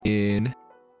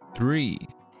3,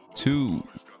 2,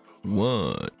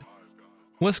 1.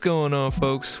 What's going on,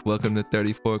 folks? Welcome to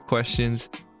 34 Questions.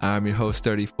 I'm your host,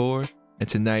 34, and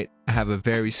tonight I have a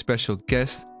very special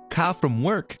guest. Kyle from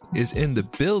work is in the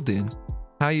building.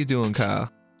 How you doing,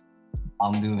 Kyle?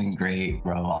 I'm doing great,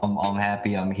 bro. I'm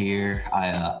happy I'm here.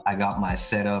 I got my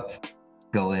setup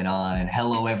going on.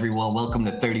 Hello, everyone. Welcome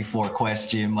to 34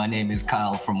 Question. My name is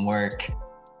Kyle from work.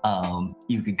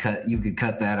 You could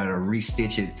cut that out or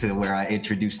restitch it to where I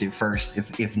introduced it first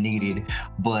if needed.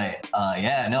 But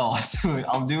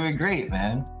I'm doing great,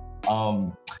 man.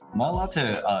 Am I allowed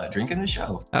to drink in the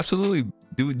show? Absolutely.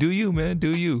 Do you, man?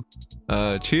 Do you?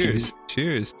 Cheers.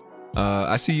 Cheers.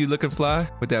 I see you looking fly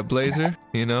with that blazer.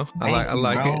 You know, I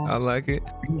like it.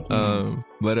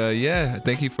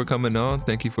 Thank you for coming on.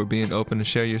 Thank you for being open to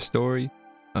share your story,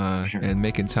 Sure. and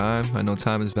making time. I know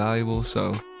time is valuable,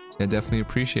 so I definitely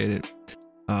appreciate it.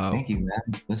 Thank you,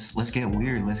 man. Let's get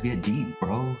weird. Let's get deep,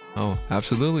 bro. Oh,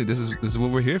 absolutely. This is what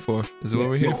we're here for.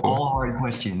 All hard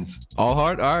questions. All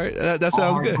hard. All right, that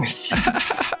sounds good. Questions.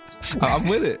 I'm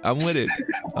with it.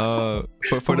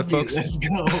 For the folks. Let's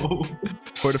go.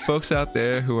 For the folks out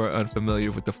there who are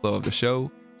unfamiliar with the flow of the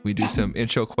show, we do some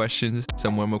intro questions,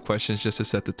 some warm up questions just to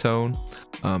set the tone.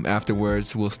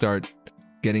 Afterwards, we'll start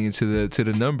getting into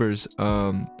the numbers.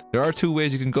 There are two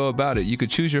ways you can go about it. You could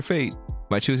choose your fate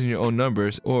by choosing your own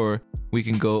numbers, or we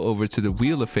can go over to the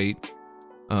wheel of fate,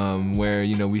 where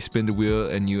we spin the wheel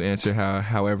and you answer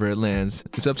however it lands.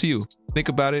 It's up to you. Think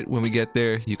about it. When we get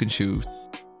there, you can choose.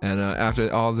 And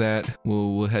after all that,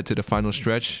 we'll head to the final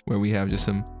stretch where we have just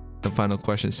some final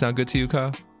questions. Sound good to you,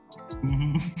 Kyle?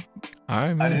 Mm-hmm. All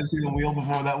right, man. I didn't see the wheel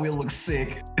before. That wheel looks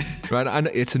sick. Right, I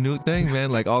know it's a new thing,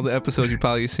 man. Like all the episodes you've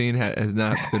probably seen has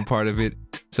not been part of it.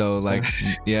 So like,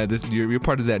 yeah, you're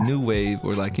part of that new wave,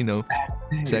 or like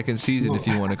second season if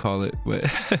you want to call it. But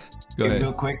go ahead.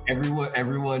 Real quick,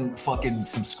 everyone, fucking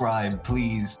subscribe,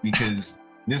 please, because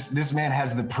this man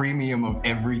has the premium of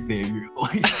everything.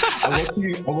 Like, I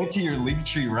went to your link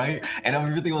tree, right? And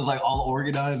everything was like all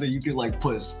organized, and you could like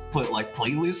put like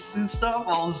playlists and stuff.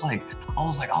 I was like,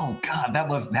 oh god, that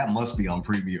must be on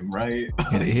premium, right?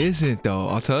 It isn't though.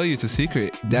 I'll tell you, it's a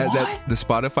secret. That the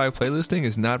Spotify playlist thing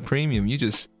is not premium. You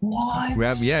just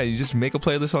you just make a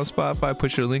playlist on Spotify,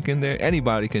 put your link in there.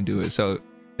 Anybody can do it. So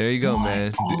there you go,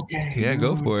 man. Okay, yeah, dude.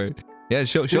 Go for it. Yeah,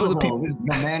 show the people.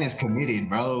 The man is committed,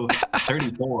 bro.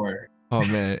 34. Oh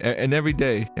man, and every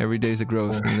day is a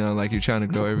growth. Like you're trying to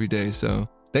grow every day. So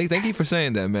thank you for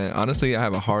saying that, man. Honestly, I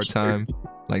have a hard time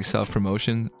like self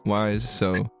promotion wise.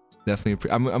 So definitely,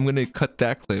 I'm gonna cut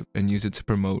that clip and use it to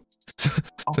promote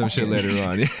some shit later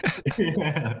on.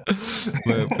 Yeah.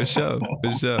 But for sure.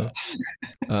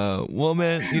 Well,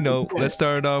 man, let's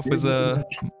start off with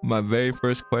my very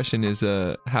first question is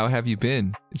how have you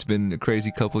been? It's been a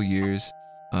crazy couple years.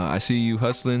 I see you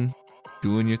hustling,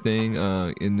 doing your thing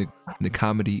in the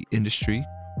comedy industry.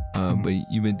 But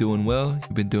you've been doing well.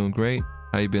 You've been doing great.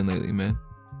 How you been lately, man?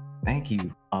 Thank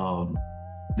you.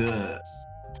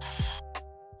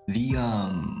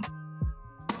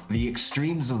 The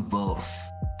extremes of both.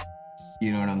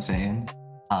 You know what I'm saying?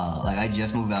 Like I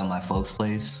just moved out of my folks'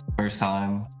 place, first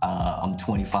time. I'm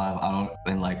 25.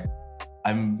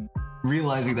 I'm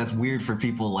realizing that's weird for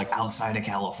people like outside of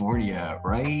California,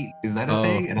 right? Is that a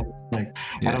thing? And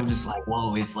I'm just like,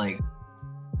 whoa, it's like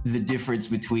the difference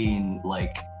between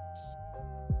like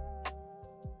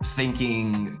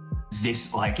thinking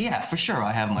this, like, yeah, for sure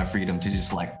I have my freedom to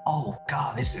just like, oh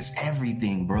god, this is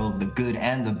everything, bro, the good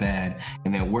and the bad,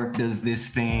 and then work does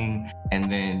this thing,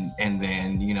 and then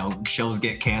shows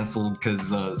get canceled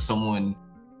because someone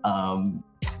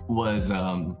was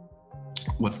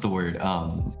what's the word,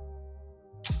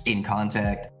 in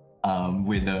contact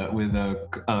with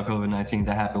COVID-19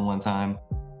 that happened one time.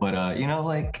 But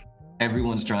like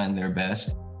everyone's trying their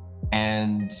best,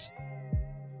 and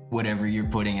whatever you're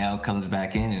putting out comes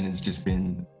back in, and it's just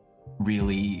been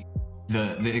really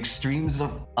the extremes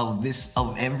of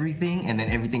everything, and then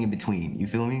everything in between. You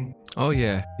feel me? Oh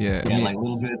yeah. I mean, like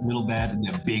little bads and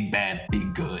then big bad,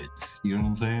 big goods. You know what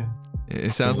I'm saying?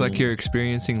 It sounds like you're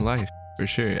experiencing life for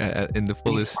sure in the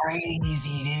fullest. It's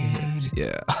crazy, dude.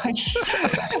 Yeah.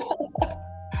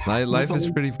 Life is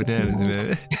pretty bananas,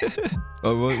 man.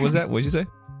 Oh, what was that? What'd you say?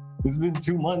 It's been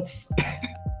 2 months.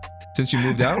 Since you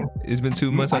moved out? It's been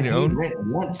 2 months on your own? Rent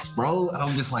once, bro. And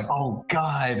I'm just like, oh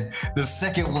god, the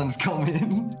second one's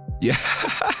coming. Yeah.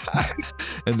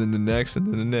 and then the next,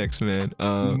 man.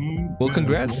 Well,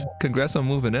 congrats on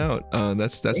moving out.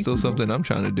 That's still something I'm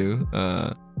trying to do.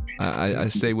 I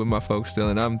stay with my folks still,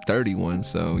 and I'm 31,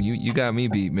 so you got me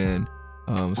beat, man.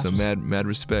 So mad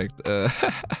respect.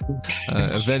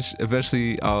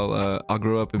 Eventually, I'll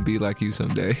grow up and be like you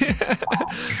someday.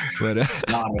 But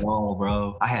not at all,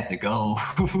 bro. I had to go.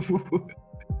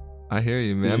 I hear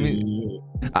you, man. I mean,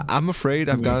 I'm afraid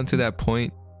I've gotten to that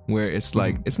point where it's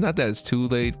like it's not that it's too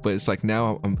late, but it's like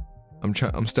now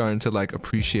I'm starting to like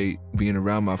appreciate being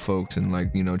around my folks and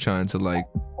like, you know, trying to like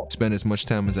spend as much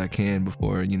time as I can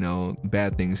before, you know,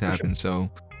 bad things happen. So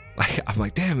like I'm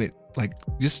like, damn it. Like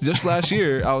just last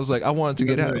year, I was like, I wanted to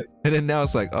get out, and then now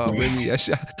it's like, oh, maybe I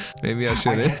shouldn't.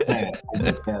 Yeah,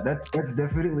 that's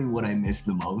definitely what I miss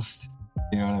the most.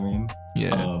 You know what I mean?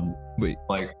 Yeah. But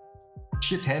like,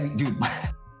 shit's heavy, dude.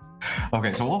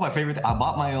 Okay, so one of my favorite. I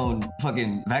bought my own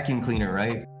fucking vacuum cleaner,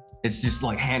 right? It's just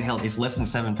like handheld. It's less than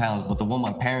 7 pounds, but the one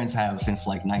my parents have since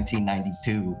like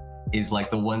 1992. Is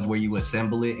like the ones where you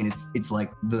assemble it and it's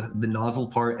like the nozzle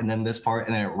part and then this part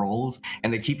and then it rolls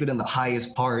and they keep it in the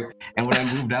highest part. And when I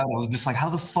moved out, I was just like, how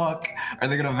the fuck are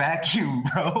they gonna vacuum,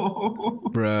 bro?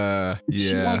 Bruh, yeah.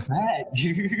 Shit like that,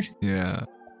 dude. Yeah.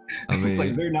 I mean, it's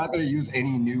like they're not gonna use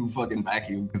any new fucking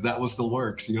vacuum because that one still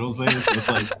works. You know what I'm saying? So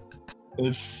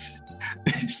it's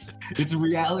like it's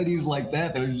realities like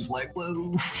that that are just like,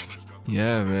 whoa.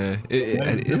 Yeah, man.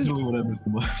 That's definitely what I miss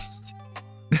the most.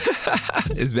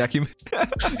 It's vacuum.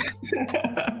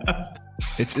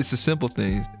 It's a simple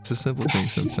thing. It's a simple thing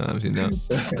sometimes, you know.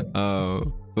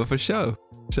 But for sure.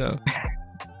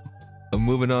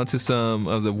 Moving on to some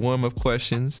of the warm-up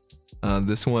questions.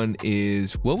 This one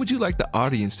is: what would you like the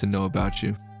audience to know about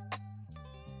you?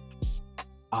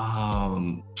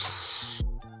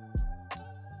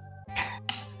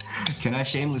 Can I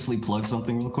shamelessly plug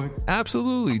something real quick?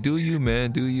 Absolutely. Do you,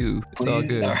 man. Do you. It's all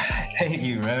good. All right. Thank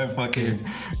you, man. Fucking.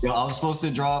 Yo, I was supposed to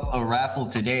drop a raffle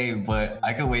today, but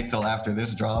I can wait till after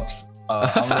this drops.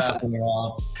 I'm raffling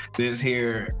off this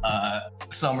here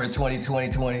summer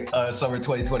 2021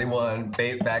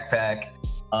 backpack.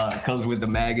 Comes with the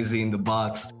magazine, the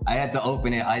box. I had to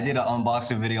open it. I did an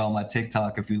unboxing video on my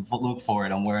TikTok. If you look for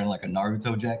it, I'm wearing like a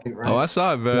Naruto jacket, right? Oh, I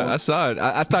saw it, man. Yeah. I saw it.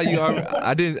 I thought you are.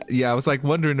 I didn't. Yeah, I was like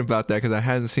wondering about that because I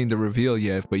hadn't seen the reveal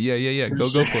yet. But yeah. Go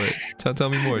for it. Tell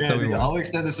me more. Tell me more. I'll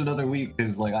extend this another week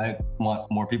because like I want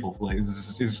more people. Like,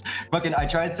 fucking. I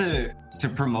tried to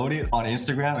promote it on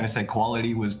Instagram and it said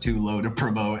quality was too low to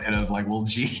promote, and I was like, well,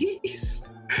 geez.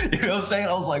 You know what I'm saying?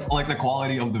 I was like the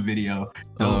quality of the video.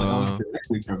 And I was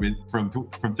directly from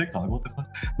TikTok. What the fuck?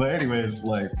 But anyways,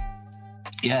 like,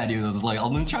 yeah, dude. I was like,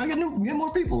 I'm gonna try to get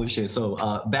more people and shit. So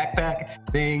backpack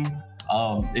thing.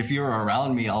 If you're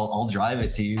around me, I'll drive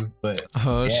it to you. But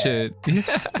shit.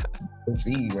 Let's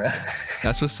see, bro.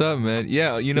 That's what's up, man.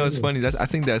 Yeah, you know it's funny. I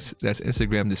think that's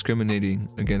Instagram discriminating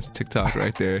against TikTok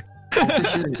right there. For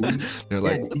sure, dude. They're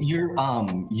like,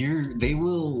 they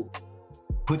will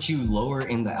put you lower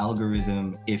in the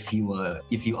algorithm if you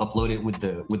upload it with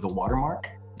the watermark.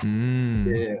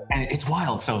 Yeah, and it's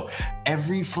wild. So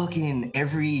every like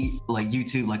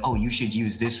YouTube, like, oh, you should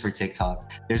use this for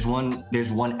TikTok. There's one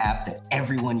app that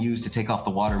everyone used to take off the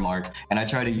watermark, and I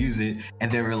tried to use it,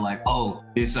 and they were like, oh,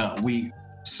 this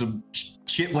some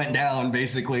shit went down,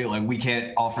 basically, like we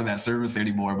can't offer that service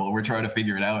anymore, but we're trying to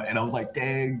figure it out. And I was like,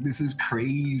 dang, this is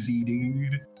crazy,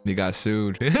 dude. You got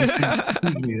sued.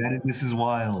 Excuse me, this is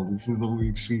wild. This is a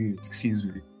weird experience. Excuse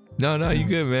me. No, you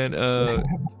good, man.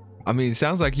 I mean, it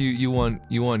sounds like you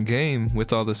won game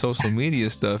with all the social media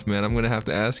stuff, man. I'm gonna have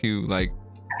to ask you like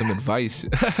some advice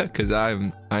because I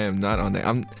am not on that.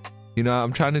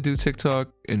 I'm trying to do TikTok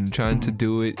and trying to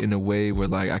do it in a way where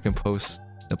like I can post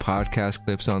the podcast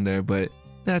clips on there, but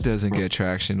that doesn't get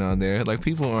traction on there. Like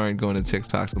people aren't going to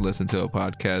TikTok to listen to a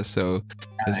podcast, so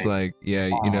it's like, yeah,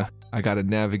 you know, I gotta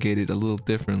navigate it a little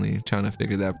differently, trying to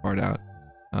figure that part out.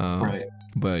 Right.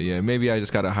 But yeah, maybe I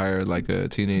just gotta hire like a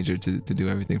teenager to do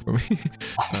everything for me.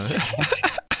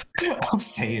 I'm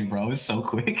saying, bro, it's so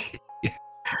quick. Yeah.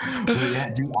 But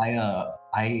yeah, dude,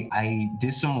 I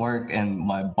did some work and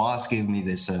my boss gave me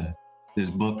this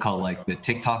book called like the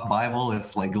TikTok Bible.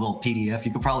 It's like a little PDF.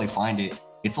 You could probably find it.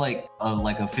 It's like a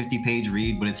 50-page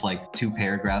read, but it's like 2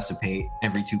 paragraphs a page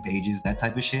every 2 pages, that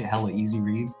type of shit. Hella easy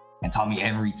read. And taught me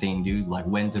everything, dude. Like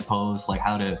when to post, like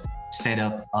how to set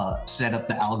up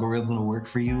the algorithm to work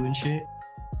for you and shit.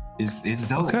 It's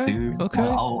dope, dude. Okay. I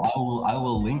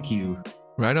will link you.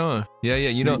 Right on. Yeah.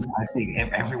 You know, I think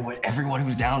everyone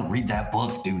who's down, read that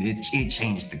book, dude. It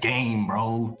changed the game,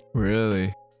 bro.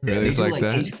 Really. Yeah, it's like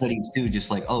that. Case studies too, just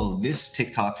like, oh, this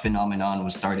TikTok phenomenon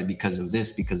was started because of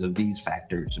these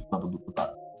factors. Blah, blah, blah, blah.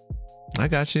 I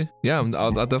got you. Yeah,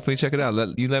 I'll definitely check it out.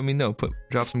 Let me know.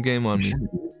 Drop some game on me.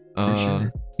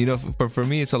 Sure. You know, for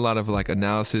me, it's a lot of like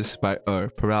paralysis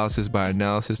by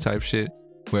analysis type shit,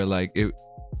 where like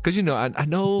because I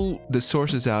know the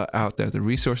sources out there, the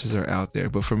resources are out there,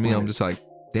 but for me, I'm just like,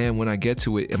 damn, when I get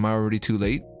to it, am I already too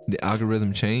late? The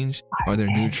algorithm change? Are there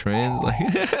new trends? Like,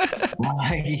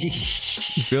 you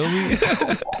feel me?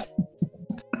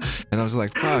 And I was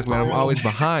like, fuck, man, I'm always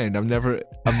behind. I'm never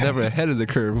ahead of the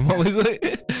curve. I'm always like,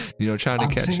 trying to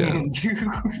catch up. Dude.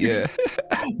 Yeah.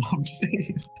 I'm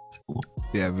saying.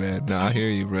 Yeah, man. No, I hear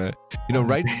you, bro.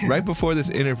 Right before this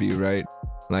interview, right?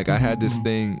 Like, I had this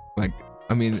thing, like,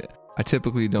 I mean, I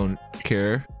typically don't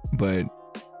care, but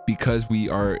because we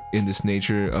are in this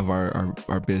nature of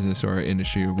our business or our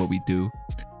industry or what we do,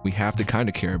 we have to kind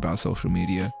of care about social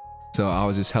media. So I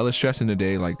was just hella stressing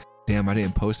today, like, damn, I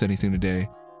didn't post anything today.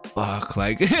 Fuck,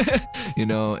 like,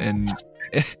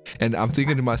 and I'm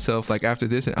thinking to myself, like, after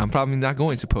this, I'm probably not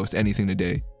going to post anything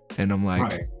today. And I'm like,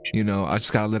 I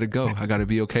just gotta let it go. I gotta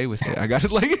be okay with it. I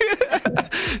gotta like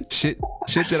shit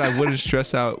that I wouldn't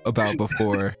stress out about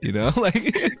before,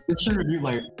 like. Sure, dude,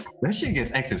 like that shit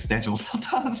gets existential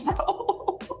sometimes,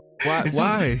 bro.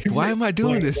 Why am I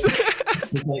doing this?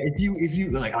 Like, if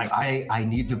you like I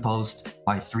need to post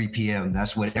by 3 p.m.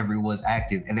 That's when everyone's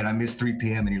active, and then I miss 3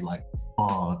 p.m. and you're like,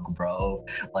 fuck, bro,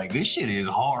 like this shit is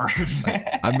hard,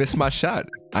 man. I missed my shot.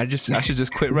 I should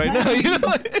just quit right now.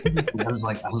 I was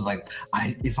like,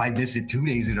 if I miss it 2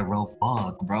 days in a row,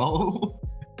 fuck, bro.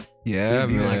 Yeah,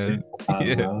 man.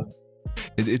 Yeah,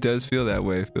 it does feel that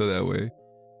way.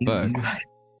 But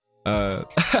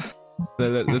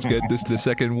let's get the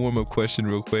second warm-up question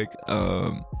real quick.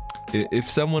 If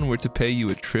someone were to pay you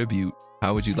a tribute,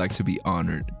 how would you like to be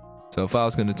honored? So if I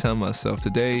was going to tell myself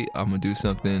today I'm gonna do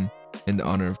something in the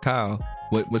honor of Kyle,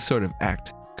 what sort of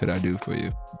act could I do for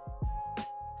you?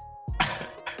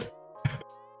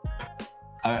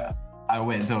 I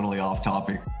went totally off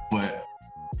topic, but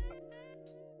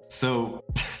so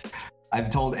I've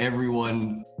told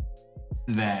everyone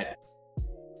that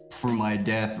for my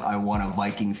death I want a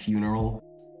Viking funeral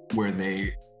where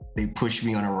they push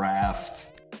me on a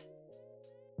raft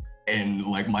and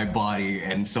like my body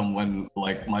and someone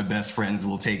like my best friends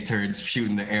will take turns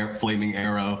shooting the flaming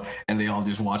arrow and they all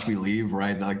just watch me leave,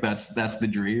 right? Like that's the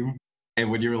dream.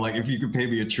 And when you were like, if you could pay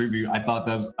me a tribute, I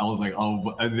was like,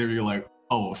 oh, and then you're like,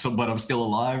 oh, so but I'm still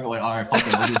alive. Like, all right, fuck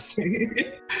it, I'll just say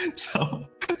it. So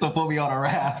put me on a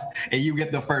raft and you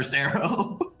get the first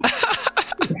arrow.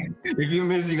 If you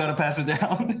miss, you gotta pass it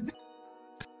down.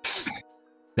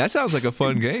 That sounds like a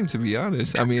fun game, to be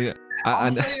honest. I mean, I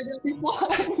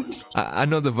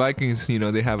know the Vikings,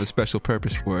 they have a special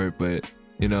purpose for it, but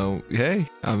hey,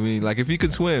 I mean, like if you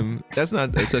could swim, that's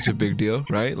not such a big deal,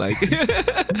 right? Like,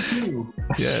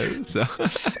 yeah. So,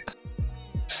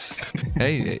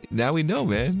 hey, now we know,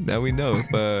 man. Now we know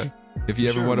if you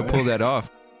ever want to pull that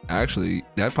off. Actually,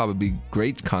 that'd probably be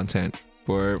great content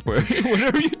for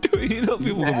whatever you're doing.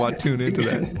 People will want to tune into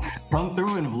that. Come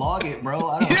through and vlog it, bro.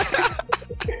 I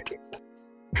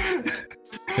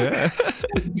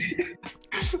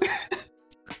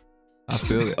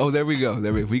feel it. Oh, there we go.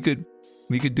 We could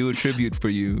do a tribute for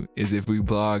you. Is if we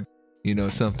blog,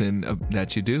 something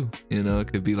that you do. It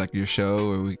could be like your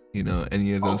show or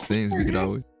any of those things. We could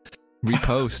always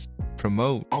repost,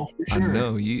 promote. Oh, for sure. I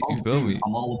know you feel me.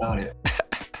 I'm all about it.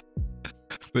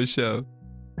 For sure.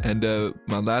 And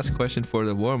my last question for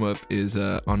the warm-up is,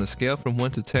 on a scale from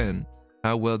 1 to 10,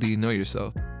 how well do you know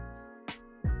yourself?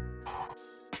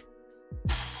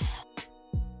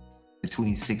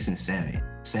 Between 6 and 7.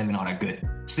 7 on a good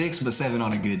 6, but 7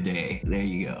 on a good day. There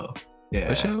you go. Yeah.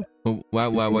 For sure.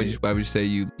 Well, why would you say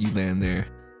you land there?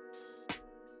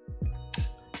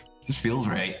 Just feels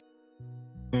right.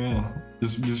 Yeah.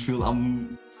 Just feel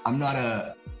I'm not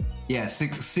a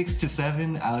 6 to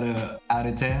 7 out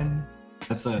of 10.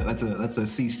 That's a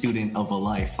C student of a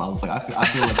life. I was like, I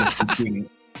feel like a C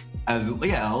student.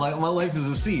 Like my life is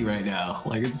a C right now.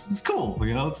 Like it's cool,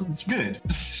 it's good.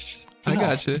 I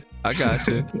got you.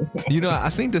 I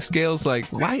think the scale's like,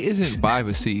 why isn't 5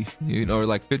 a C? Or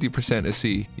like 50% a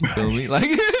C? You feel me?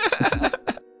 Like,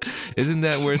 isn't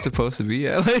that where it's supposed to be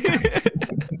at? Like,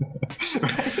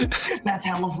 that's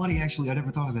hella funny. Actually, I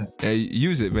never thought of that. Yeah,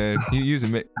 use it, man. You use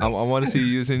it. I want to see you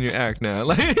use it in your act now.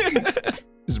 Like,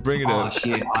 just bring it up. Oh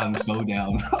shit, I'm so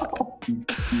down, bro.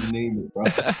 You name it, bro.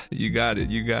 You got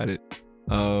it.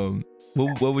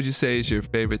 What would you say is your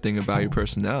favorite thing about your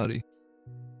personality?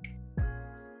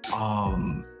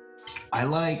 I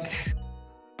like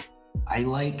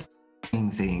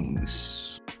doing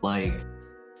things. Like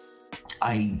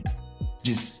I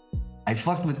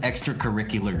fucked with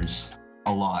extracurriculars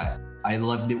a lot. I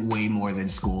loved it way more than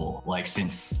school, like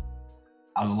since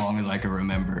as long as I can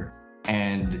remember.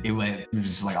 And it was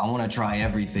just like, I want to try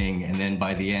everything. And then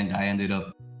by the end, I ended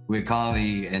up with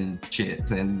comedy and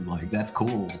shit, and like that's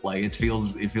cool. Like it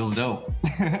feels dope.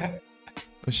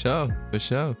 For sure.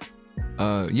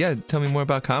 Yeah, tell me more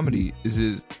about comedy.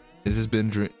 Has this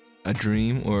been a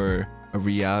dream or a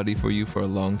reality for you for a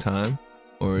long time,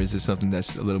 or is it something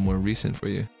that's a little more recent for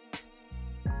you?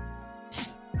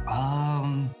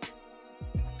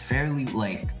 Fairly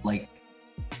like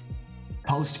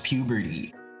post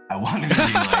puberty. I wanted to be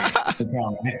like, I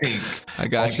think I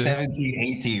got like you. 17,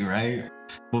 18, right?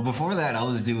 But before that, I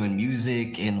was doing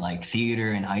music and like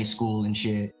theater in high school and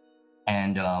shit.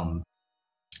 And I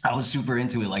was super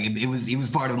into it. Like it was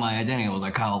part of my identity. I was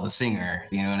like Kyle the singer,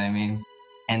 you know what I mean?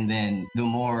 And then the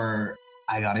more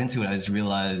I got into it, I just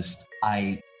realized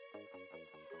I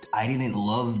didn't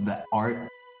love the art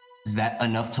that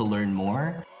enough to learn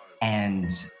more.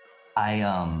 And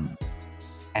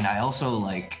I also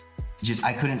like just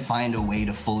I couldn't find a way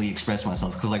to fully express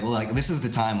myself because like this is the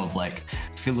time of like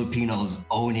Filipinos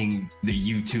owning the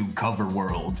YouTube cover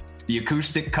world, the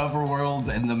acoustic cover worlds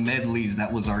and the medleys.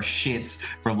 That was our shit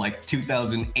from like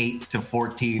 2008 to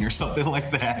 14 or something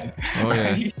like that. Oh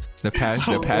right? Yeah, the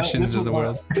passions of the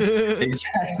world.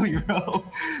 Exactly, bro.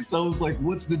 So I was like,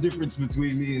 what's the difference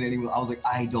between me and anyone? I was like,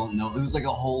 I don't know. It was like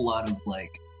a whole lot of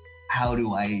like, how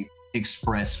do I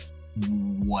express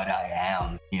what I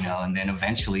am, you know? And then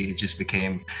eventually it just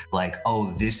became like,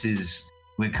 oh, this is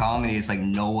with comedy. It's like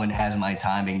no one has my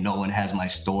timing, no one has my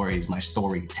stories, my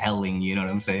storytelling. You know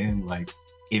what I'm saying? Like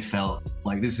it felt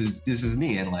like this is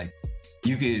me, and like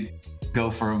you could go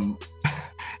from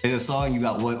in a song you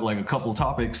got like a couple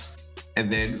topics, and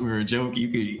then for a joke you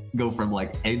could go from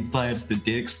like eggplants to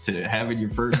dicks to having your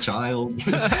first child.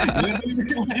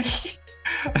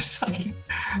 It's like,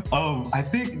 I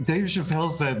think Dave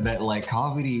Chappelle said that like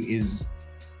comedy is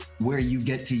where you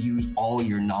get to use all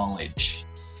your knowledge,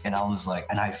 and I was like,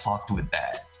 and I fucked with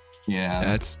that.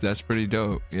 Yeah, that's pretty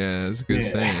dope. Yeah, that's a good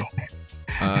saying.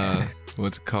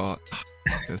 What's it called?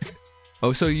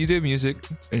 Oh, so you did music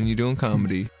and you're doing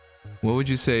comedy. What would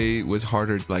you say was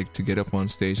harder, like, to get up on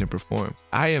stage and perform?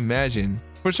 I imagine,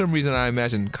 for some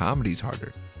reason, comedy's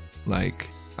harder. Like,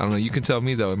 I don't know. You can tell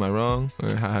me though. Am I wrong,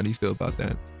 or how do you feel about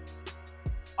that?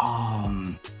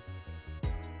 I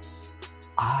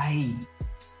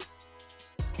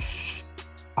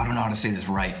don't know how to say this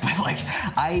right, but like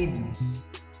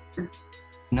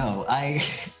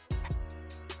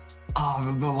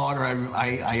the longer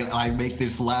I make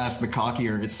this last, the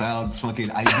cockier it sounds.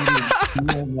 Fucking, I didn't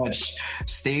feel much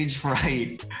stage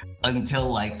fright until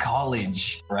like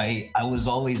college, right? I was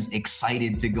always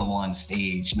excited to go on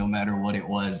stage, no matter what it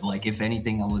was. Like, if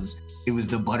anything, it was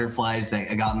the butterflies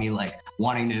that got me like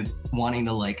wanting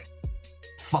to like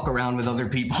fuck around with other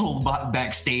people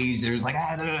backstage. There was like,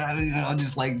 I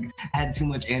just like had too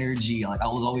much energy. Like I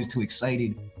was always too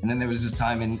excited. And then there was this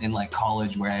time in like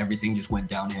college where everything just went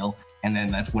downhill. And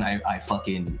then that's when I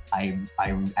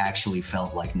actually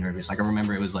felt like nervous. Like I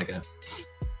remember it was like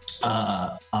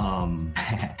I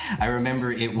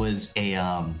remember it was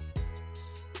a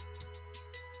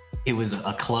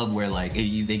club where like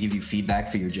they give you feedback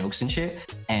for your jokes and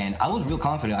shit. And I was real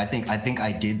confident. I think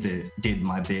I did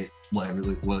my bit what I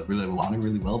really wanted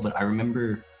really well. But I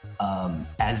remember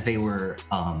as they were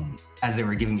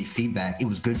giving me feedback, it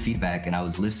was good feedback and I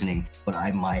was listening, but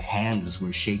my hands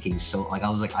were shaking. So like I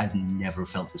was like, I've never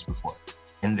felt this before.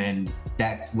 And then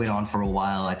that went on for a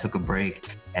while. I took a break,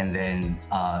 and then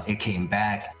it came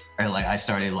back. Or like I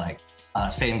started like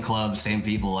same club, same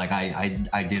people. Like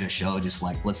I did a show just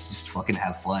like, let's just fucking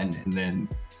have fun. And then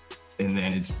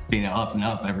it's been up and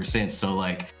up ever since. So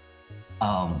like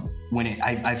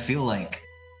I feel like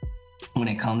when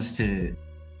it comes to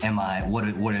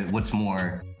what's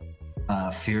more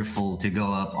fearful to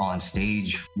go up on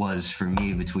stage was for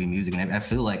me between music, and I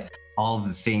feel like all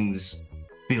the things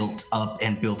built up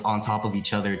and built on top of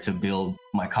each other to build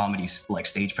my comedy like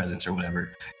stage presence or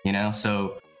whatever, you know?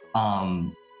 So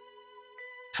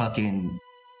fucking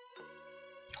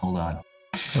hold on.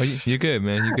 Oh, you're good,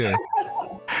 man. You're good.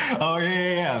 Oh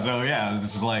yeah. So yeah,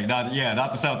 this is like not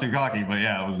to sound too cocky, but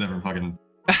yeah, I was never fucking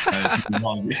too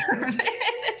long.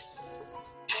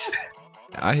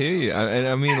 I hear you. And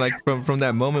I mean, like from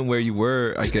that moment where you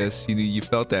were, I guess you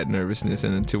felt that nervousness,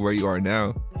 and then to where you are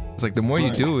now, it's like the more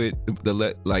you do it,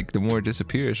 the more it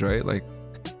disappears, right? Like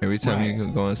every time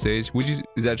you go on stage.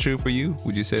 Is that true for you?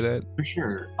 Would you say that? For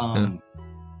sure.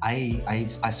 I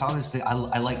saw this thing.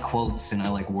 I like quotes and I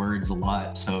like words a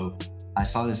lot. So I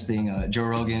saw this thing. Joe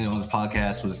Rogan on his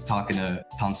podcast was talking to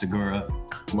Tom Segura.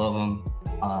 Love him.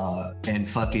 And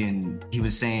fucking, he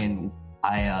was saying,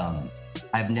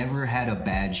 I've never had a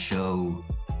bad show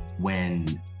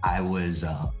when I was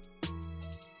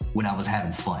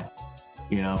having fun.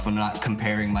 You know, for not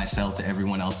comparing myself to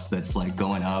everyone else that's like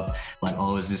going up, like,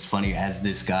 oh, is this funny as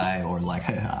this guy? Or like,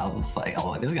 I was like,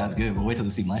 oh, this guy's good, but wait till they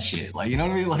see my shit. Like, you know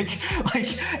what I mean?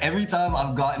 Like every time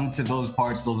I've gotten to those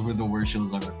parts, those were the worst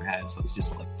shows I've ever had. So it's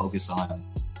just like focus on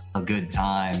a good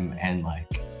time. And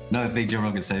like another thing Joe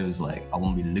Rogan said was like, I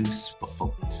want to be loose but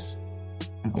focus.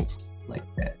 Like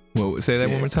that. Well, say that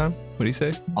one more time. What do you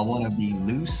say? I want to be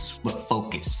loose but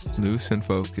focused. Loose and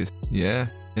focused. Yeah.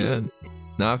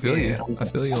 No, I feel you. I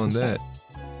feel you on that.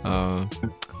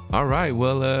 All right.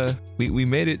 Well, we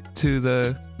made it to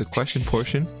the question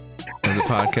portion of the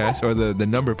podcast, or the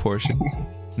number portion.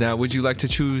 Now, would you like to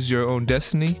choose your own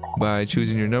destiny by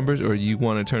choosing your numbers, or you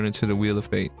want to turn into the Wheel of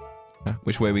Fate?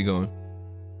 Which way are we going?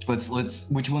 Let's.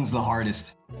 Which one's the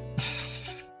hardest?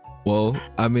 Well,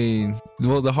 I mean,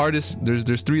 the hardest.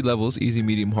 There's 3 levels: easy,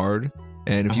 medium, hard.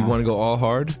 And if you want to go all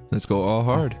hard, let's go all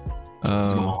hard.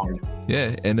 Let's go all hard.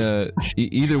 Yeah, and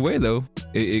either way though,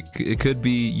 it could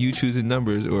be you choosing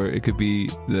numbers, or it could be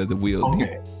the wheel.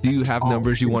 Okay. Do you have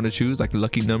numbers you want to choose, like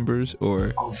lucky numbers,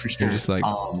 or for sure. You're just like,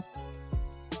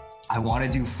 I want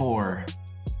to do 4,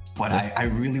 but I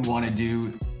really want to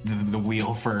do the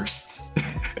wheel first.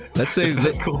 Let's say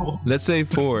cool. Let's say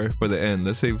 4 for the end.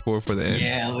 Let's say 4 for the end.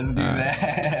 Yeah, let's do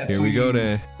that. Here we go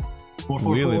then. 4,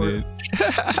 4, Wheeling it.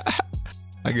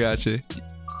 I got you.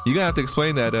 You're gonna have to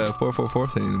explain that 444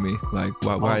 thing to me, like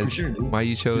why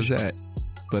you chose that.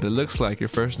 But it looks like your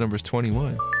first number is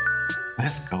 21.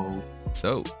 Let's go.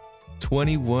 So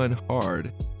 21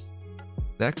 hard.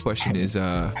 That question is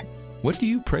what do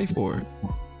you pray for?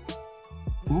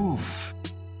 Oof.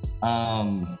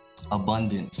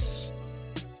 Abundance.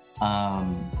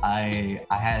 I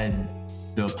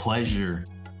had the pleasure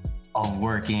of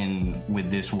working with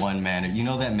this one manager. You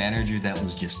know, that manager that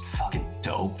was just fucking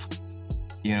dope.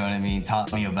 You know what I mean?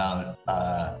 Taught me about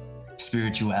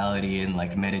spirituality and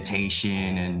like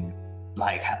meditation and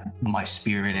like my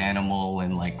spirit animal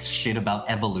and like shit about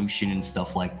evolution and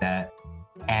stuff like that.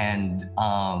 And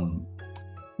one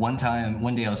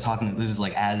day I was talking to, this was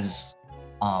like as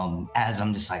I'm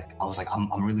just like, I was like,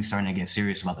 I'm really starting to get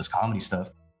serious about this comedy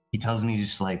stuff. He tells me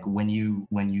just like, when you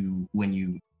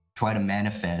try to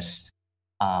manifest,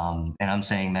 and I'm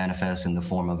saying manifest in the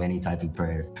form of any type of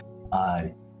prayer,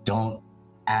 don't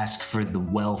ask for the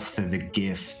wealth or the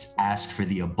gift, ask for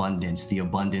the abundance. The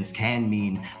abundance can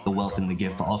mean the wealth and the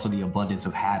gift, but also the abundance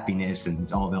of happiness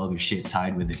and all the other shit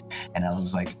tied with it. And I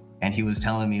was like, and he was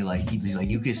telling me like, he's like,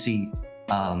 you could see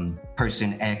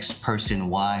person X, person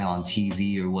Y on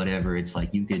TV or whatever. It's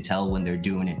like, you could tell when they're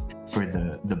doing it for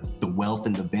the wealth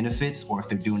and the benefits, or if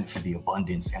they're doing it for the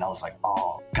abundance. And I was like,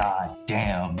 oh, God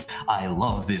damn, I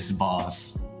love this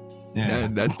boss. Yeah,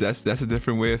 that's a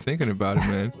different way of thinking about it,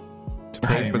 man. To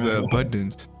pray for the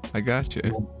abundance. I got you.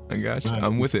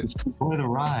 I'm with it. For the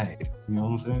ride. You know what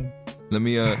I'm saying? Let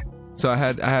me so I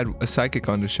had a psychic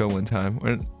on the show one time.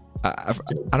 I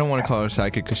don't want to call her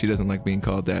psychic because she doesn't like being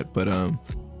called that, but I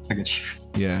get you.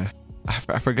 Yeah,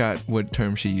 I forgot what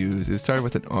term she used. It started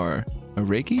with an R. A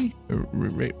Reiki or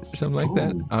something like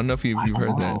that. I don't know if you've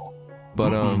heard that,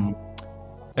 but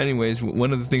anyways,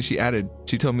 one of the things she added,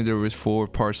 she told me there was 4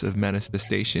 parts of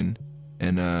manifestation.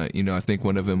 And, I think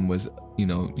one of them was, you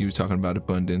were talking about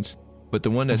abundance. But the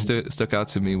one that stuck out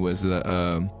to me was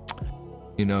the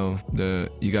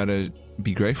you got to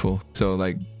be grateful. So,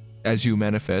 like, as you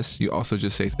manifest, you also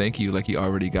just say thank you, like you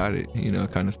already got it,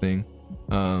 kind of thing.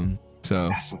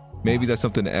 So maybe that's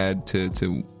something to add to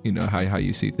how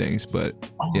you see things. But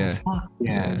yeah,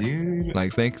 dude.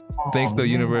 Like thank the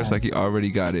universe like you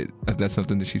already got it. That's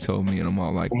something that she told me, and I'm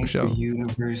all like, thank for sure. The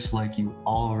universe like you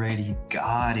already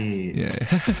got it. Yeah.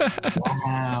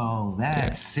 Wow,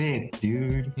 that's sick,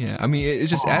 dude. Yeah, I mean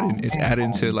it's just added. It's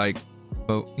added to like,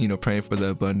 praying for the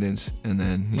abundance, and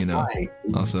then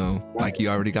also like you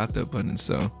already got the abundance.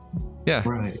 So yeah.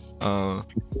 Right.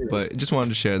 But just wanted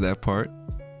to share that part.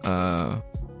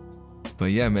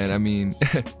 But yeah, man, I mean,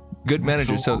 good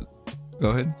manager. So go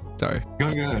ahead. Sorry.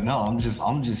 Go. No, I'm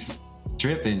just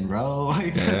tripping, bro.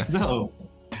 Like that's dope.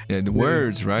 Yeah, the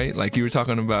words, right? Like you were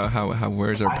talking about how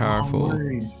words are powerful.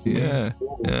 Words, dude. Yeah.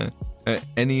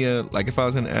 Any like if I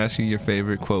was gonna ask you your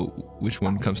favorite quote, which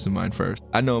one comes to mind first?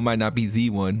 I know it might not be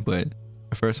the one, but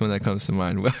the first one that comes to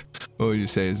mind, what would you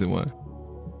say is the one?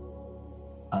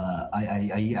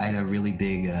 I had a really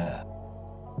big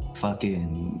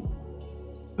fucking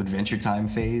Adventure Time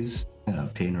phase. I have a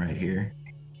pin right here.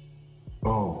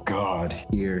 Oh God,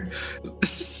 here.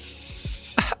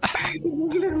 This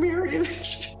is a mirror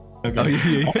image. Okay. Oh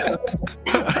yeah.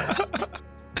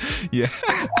 Yeah.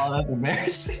 Oh, that's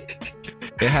embarrassing.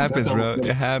 It happens, bro. It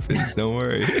happens. Don't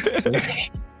worry.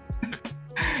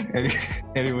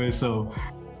 Anyway, so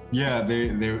yeah,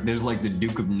 there's like the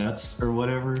Duke of Nuts or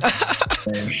whatever.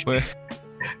 And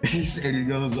he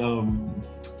goes,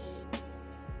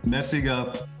 messing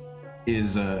up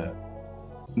is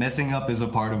a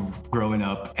part of growing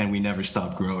up, and we never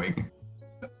stop growing.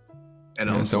 And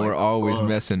yeah, so we're always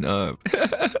messing up.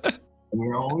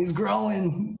 We're always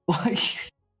growing.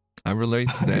 Like, I relate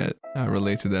to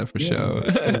that. For sure.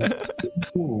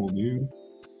 Cool, dude.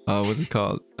 What's it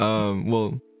called?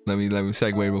 Well, let me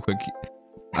segue real quick.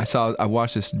 I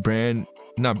watched this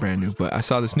not brand new, but I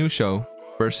saw this new show,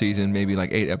 first season, maybe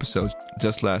like 8 episodes,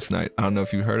 just last night. I don't know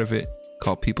if you heard of it,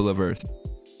 called People of Earth.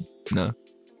 No?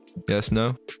 Yes,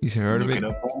 no? You heard of it?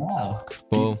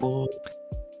 Well,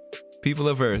 People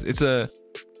of Earth. It's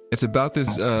about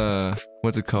this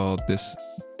what's it called?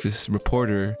 This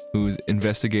reporter who's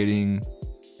investigating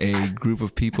a group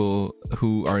of people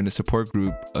who are in a support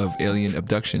group of alien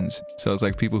abductions. So it's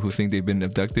like people who think they've been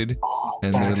abducted,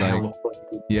 and they're like,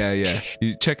 yeah.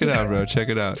 You check it out, bro. Check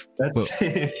it out. That's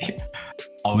it.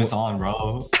 Oh, it's on,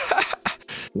 bro.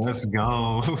 Let's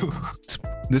go.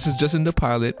 This is just in the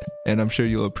pilot, and I'm sure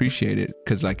you'll appreciate it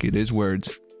because like it is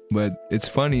words, but it's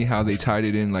funny how they tied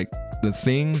it in, like the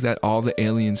thing that all the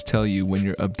aliens tell you when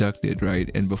you're abducted, right?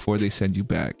 And before they send you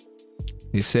back,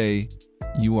 they say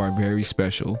you are very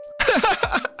special.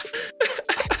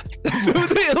 That's what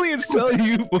the aliens tell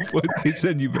you before they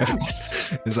send you back.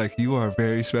 It's like, you are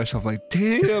very special. I'm like,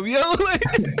 damn, yo, like,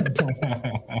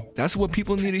 that's what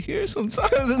people need to hear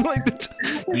sometimes. And like,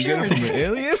 you get it from an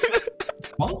alien.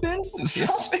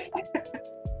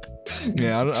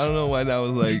 Yeah, I don't know why that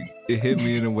was like, it hit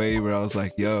me in a way where I was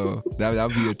like, yo,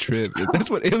 that'd be a trip. That's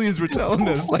what aliens were telling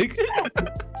us. Like,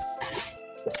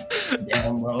 yeah,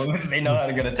 bro, they know how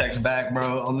to get a text back,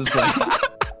 bro. I'm just like,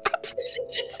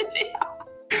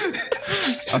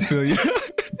 I feel you.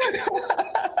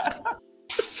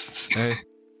 Hey,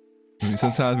 I mean,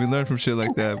 sometimes we learn from shit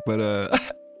like that, but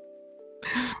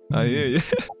I hear you.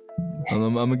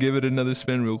 I'm gonna give it another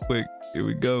spin real quick. Here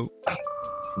we go.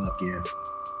 Fuck yeah.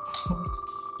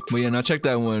 But yeah, now check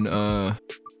that one.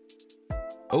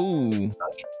 Ooh,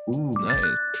 nice.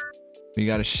 We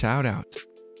got a shout out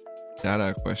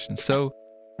question. So,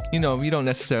 you know, you don't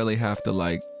necessarily have to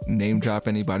like name drop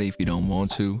anybody if you don't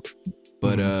want to.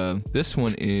 But this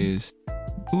one is,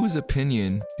 whose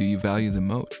opinion do you value the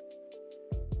most?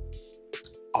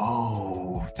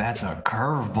 Oh, that's a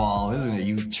curveball, isn't it?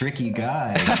 You tricky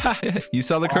guy. You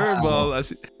saw the curveball. I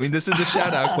mean, this is a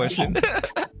shout out question.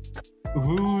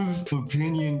 Whose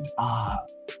opinion?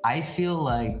 I feel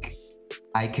like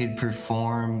I could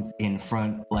perform in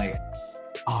front, like,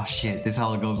 oh shit, this is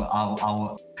how it goes.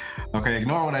 Okay,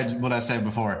 ignore what I said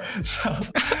before. So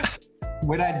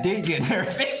when I did get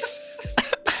nervous,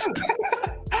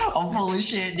 I'm full of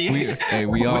shit, dude.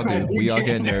 We all do. We all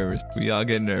get nervous. We all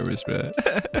get nervous, bro.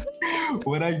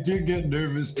 When I did get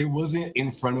nervous, it wasn't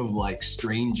in front of like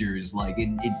strangers. Like it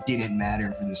didn't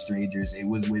matter for the strangers. It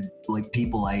was with like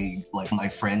people like my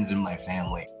friends and my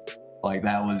family. Like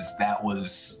that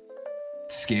was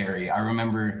scary. I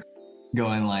remember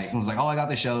going like, I was like, oh, I got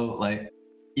the show. Like,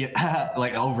 yeah,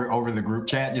 like over the group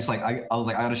chat. Just like I was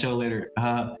like, I got a show later.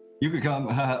 You could come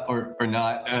or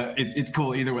not. It's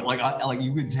cool either way. Like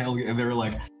you could tell they were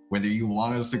like, whether you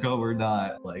want us to come or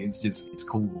not. Like it's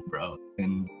cool, bro.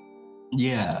 And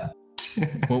yeah.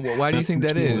 Well, why do you think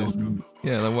that is?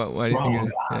 Yeah, like why do you think?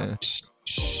 Yeah.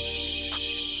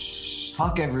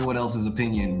 Fuck everyone else's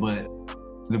opinion, but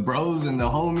the bros and the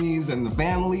homies and the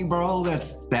family, bro.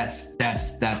 That's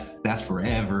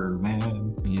forever,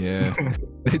 man. Yeah.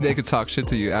 They could talk shit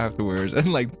to you afterwards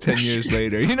and like 10 years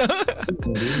later, you know?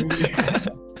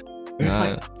 It's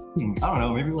like, I don't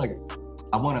know, maybe like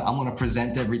I want to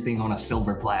present everything on a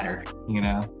silver platter, you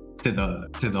know, to the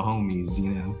homies,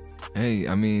 you know. Hey,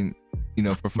 I mean, you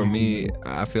know, for me,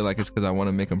 I feel like it's because I want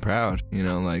to make them proud, you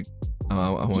know, like I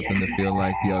want them to feel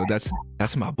like, yo,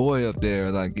 that's my boy up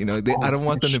there, like, you know, I don't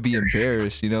want them to be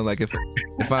embarrassed, you know, like if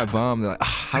I bomb, they're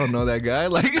like, I don't know that guy,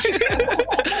 like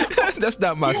that's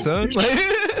not my son, like,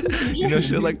 you know,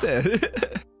 shit like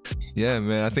that. Yeah,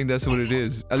 man, I think that's what it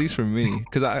is, at least for me,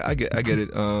 because I get it.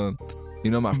 You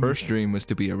know, my first dream was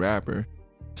to be a rapper.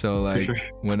 So like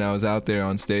when I was out there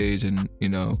on stage, and you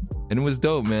know, and it was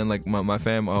dope, man. Like my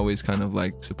fam always kind of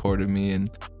like supported me,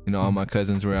 and you know, all my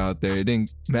cousins were out there. It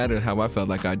didn't matter how I felt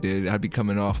like I did. I'd be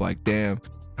coming off like, damn,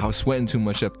 I was sweating too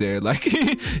much up there. Like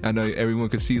I know everyone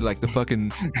could see like the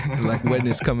fucking like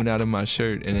wetness coming out of my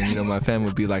shirt, and then you know my fam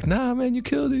would be like, nah, man, you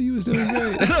killed it. You was doing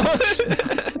great.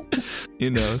 You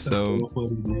know, so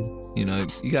you know,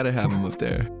 you gotta have them up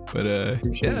there. But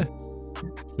yeah,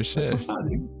 for sure.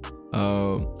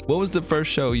 What was the first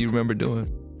show you remember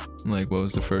doing? Like, what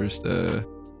was the first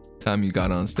time you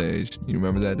got on stage? You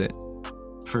remember that day?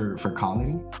 For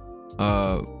comedy?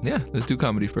 Yeah, let's do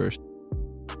comedy first.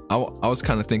 I was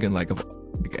kind of thinking like of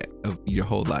your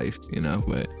whole life, you know,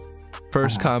 but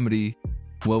first comedy,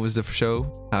 what was the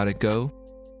show? How'd it go?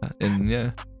 And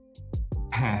yeah.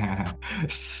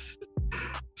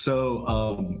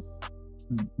 So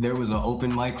there was an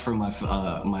open mic for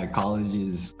my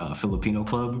college's Filipino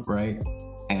club, right?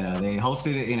 And they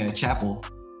hosted it in a chapel,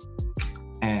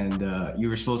 and you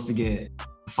were supposed to get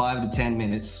 5 to 10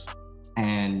 minutes,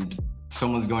 and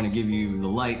someone's going to give you the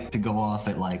light to go off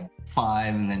at like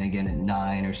 5 and then again at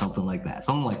 9 or something like that,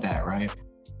 right?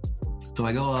 So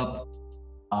I go up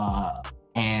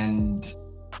and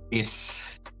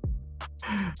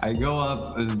I go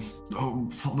up,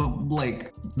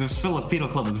 like this Filipino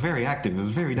club is very active. It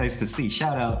was very nice to see.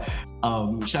 Shout out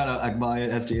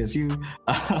Agmaya at SJSU.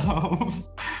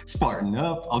 Spartan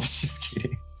up. I'm just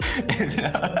kidding.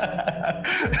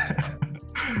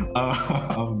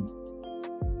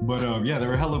 Yeah, there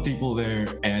were hella people there,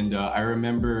 and I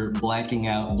remember blanking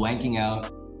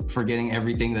out, forgetting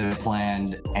everything that I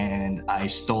planned, and I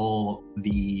stole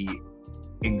the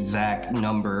exact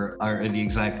number or the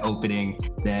exact opening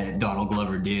that Donald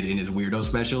Glover did in his Weirdo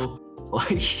special,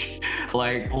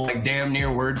 like damn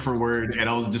near word for word, and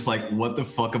I was just like, what the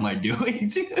fuck am I doing,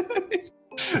 dude?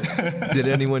 Did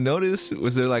anyone notice?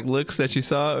 Was there like looks that you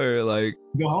saw, or like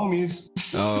the homies?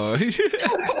 Oh,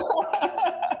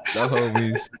 the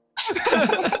homies.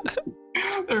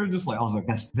 They were just like, I was like,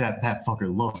 that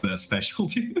fucker loves that special,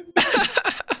 dude.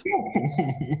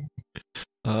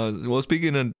 Well,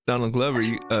 speaking of Donald Glover,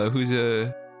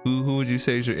 who would you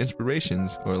say is your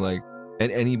inspirations, or like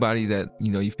anybody that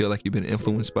you feel like you've been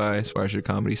influenced by as far as your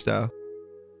comedy style?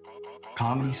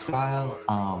 Comedy style,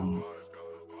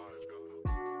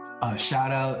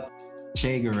 shout out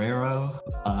Che Guerrero.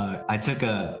 I took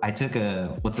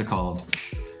a what's it called?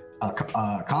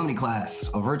 A comedy class,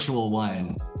 a virtual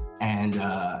one, and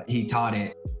he taught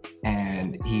it,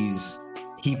 and he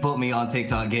put me on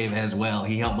TikTok game as well.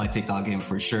 He helped my TikTok game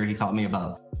for sure. He taught me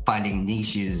about finding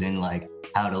niches and like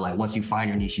how to, like, once you find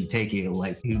your niche, you take it.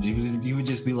 Like he would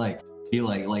just be like,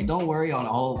 don't worry on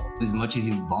all as much as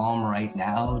you bomb right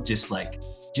now.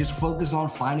 Just focus on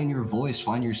finding your voice,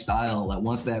 find your style. Like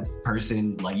once that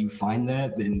person, like you find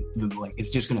that, then like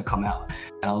it's just gonna come out.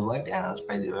 And I was like, yeah, that's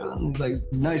crazy. He's like,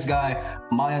 nice guy,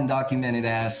 my undocumented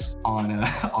ass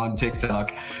on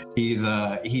TikTok. He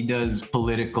does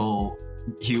political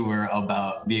humor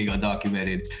about being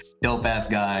undocumented. Dope ass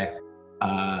guy.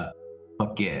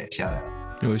 Fuck yeah, shout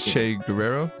out. It was Che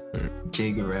Guerrero?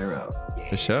 Che Guerrero. Yeah.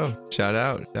 For sure. Shout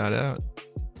out.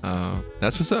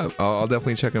 That's what's up. I'll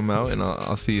definitely check him out, and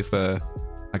I'll see if I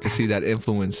can see that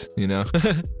influence,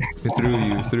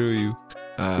 through you.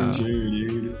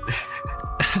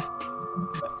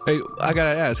 Hey, I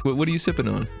gotta ask, what are you sipping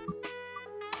on?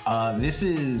 This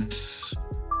is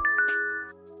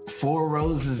Four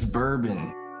Roses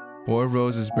bourbon. Four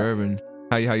Roses bourbon.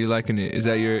 How you liking it? Is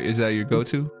that your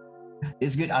go-to?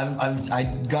 It's good. I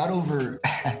got over.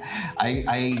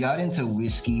 I got into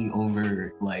whiskey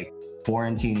over like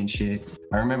quarantine and shit.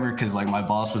 I remember because like my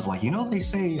boss was like, they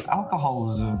say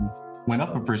alcoholism went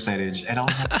up a percentage, and I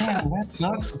was like, damn, that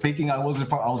sucks. Thinking I wasn't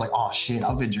part. I was like, oh shit,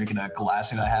 I've been drinking a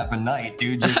glass and a half a night,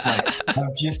 dude. Just like I'm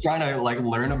just trying to like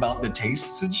learn about the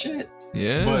tastes and shit.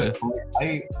 Yeah. But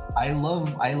I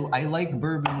like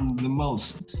bourbon the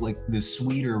most. It's like the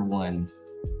sweeter one.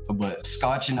 But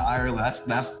Scotch and Ireland,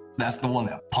 that's the one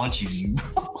that punches you,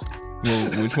 bro.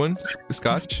 Well, which one?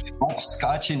 Scotch?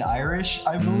 Scotch and Irish,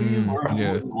 I believe.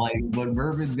 Yeah. But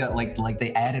bourbon's got like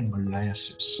they added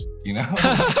molasses, You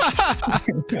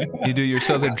do your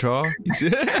southern draw?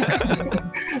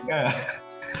 Yeah.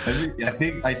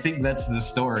 I think that's the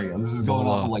story. This is going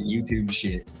off of like YouTube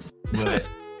shit. But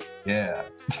yeah.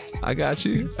 I got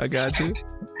you.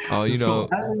 Oh, I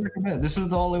highly recommend. This is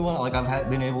the only one like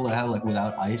I've been able to have like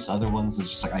without ice. Other ones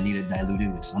it's just like I need it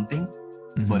diluted with something.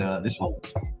 Mm-hmm. But this one.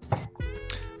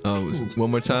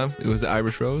 One more time. It was the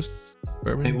Irish Rose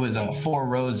bourbon. It was Four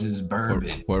Roses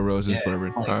bourbon. Four Roses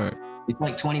bourbon. Like, all right. It's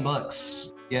like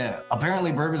 $20. Yeah.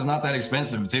 Apparently bourbon's not that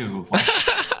expensive too. Like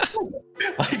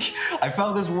I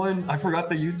found this one. I forgot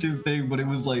the YouTube thing, but it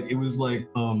was like what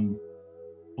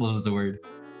was the word?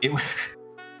 It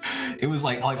was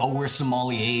like oh, we're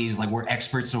sommeliers, like we're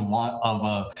experts of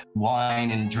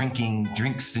wine and drinking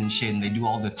drinks and shit, and they do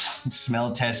all the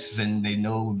smell tests and they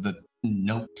know the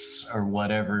notes or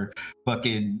whatever. I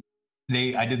did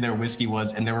their whiskey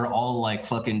ones, and they were all like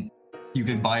fucking. You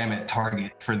could buy them at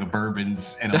Target for the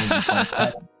bourbons, and I was just like,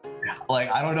 that's,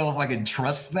 like I don't know if I can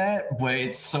trust that, but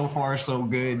it's so far so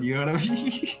good. You know what I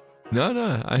mean?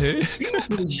 No, I hear you. Seems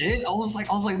legit. I was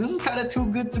like, this is kind of too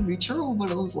good to be true,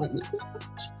 but I was like,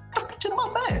 it's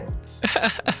not bad.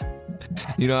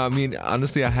 You know, I mean,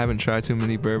 honestly, I haven't tried too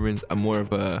many bourbons. I'm more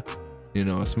of a, you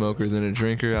know, a smoker than a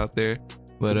drinker out there.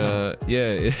 But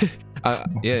yeah,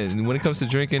 and when it comes to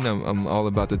drinking, I'm all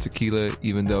about the tequila.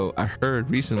 Even though I heard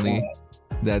recently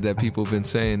that people have been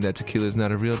saying that tequila is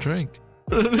not a real drink.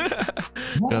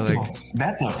 That's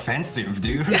offensive,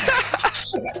 dude.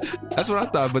 That's what I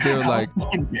thought, but they were like,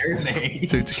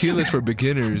 tequila's for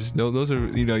beginners. No, those are,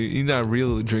 you know, you're not a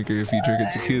real drinker if you drink a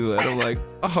tequila. And I'm like,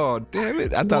 oh, damn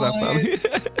it. I thought I finally...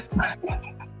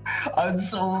 I'm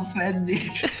so offended.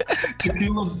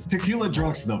 Tequila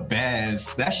drunk's the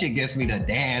best. That shit gets me to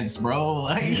dance, bro.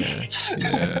 Like,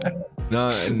 yeah. No,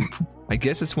 and I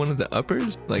guess it's one of the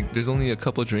uppers. Like, there's only a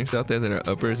couple of drinks out there that are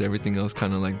uppers. Everything else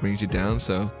kind of like brings you down.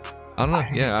 So I don't know.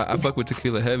 Yeah, I fuck with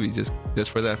tequila heavy just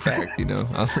for that fact, you know.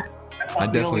 I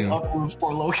definitely. The only upper was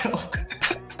Four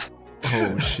Loko.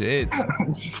 Oh shit!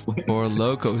 Four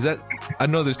Loko. Is that? I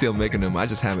know they're still making them. I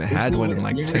just haven't had one in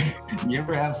like 10. You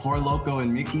ever have Four Loko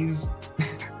and Mickey's?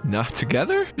 Not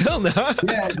together? Hell no.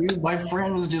 Yeah, dude. My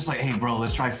friend was just like, "Hey, bro,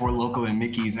 let's try Four Loko and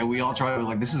Mickey's," and we all tried. We're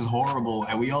like, "This is horrible,"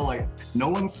 and we all like, no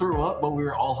one threw up, but we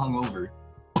were all hungover.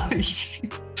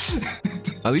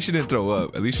 At least you didn't throw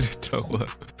up.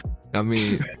 I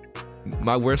mean,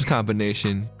 my worst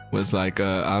combination was like,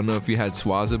 I don't know if you had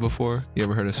Swaza before. You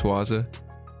ever heard of Swaza?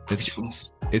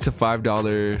 It's a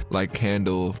 $5 like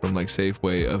handle from like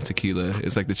Safeway of tequila.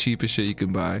 It's like the cheapest shit you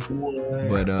can buy. What?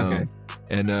 But okay.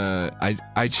 And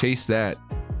I chased that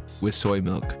with soy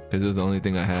milk because it was the only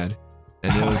thing I had,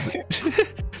 and it was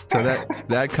so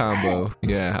that combo.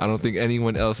 Yeah, I don't think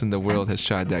anyone else in the world has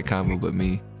tried that combo but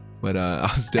me. But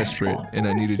I was desperate and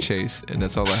I needed chase, and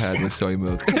that's all I had was soy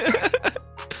milk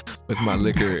with my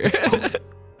liquor.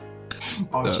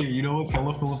 Shit, you know what's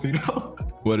hella Filipino?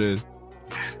 What is?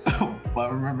 So I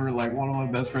remember like one of my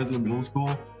best friends in middle school,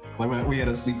 like we had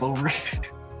a sleepover,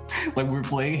 like we were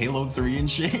playing Halo 3 and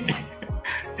shit,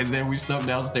 and then we stepped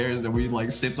downstairs and we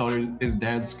like sipped on his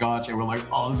dad's scotch and we're like,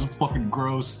 oh, this is fucking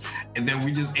gross, and then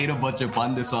we just ate a bunch of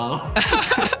pandesal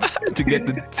to get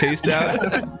the taste out.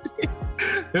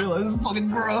 They're like, this is fucking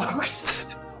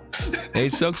gross. Hey,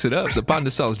 it soaks it up. The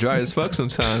pandesal's dry as fuck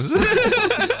sometimes.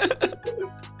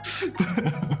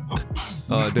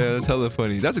 Oh, damn, that's hella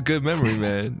funny. That's a good memory,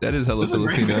 man. That is hella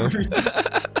Filipino.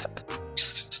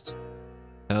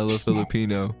 Hella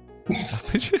Filipino.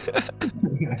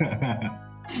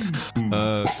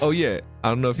 Oh, yeah. I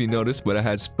don't know if you noticed, but I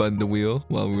had spun the wheel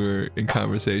while we were in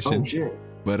conversation. Oh, shit.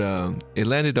 But it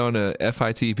landed on a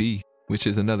FITB, which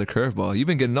is another curveball. You've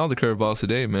been getting all the curveballs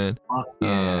today, man.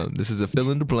 Yeah. This is a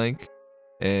fill in the blank.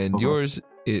 And yours,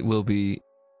 it will be,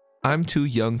 I'm too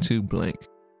young to blank.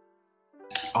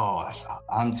 Oh,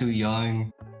 I'm too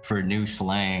young for new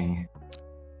slang.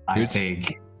 I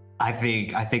think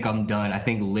I'm done. I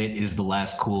think lit is the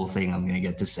last cool thing I'm gonna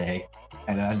get to say,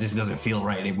 and that just doesn't feel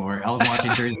right anymore. I was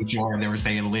watching Jersey Shore and they were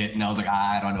saying lit, and I was like,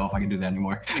 I don't know if I can do that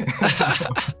anymore.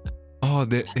 Oh,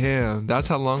 damn! That's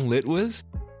how long lit was.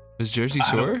 Was Jersey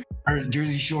Shore? Or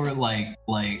Jersey Shore, like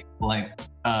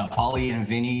Polly and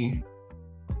Vinny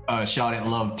shot at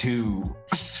Love 2.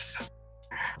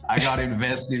 I got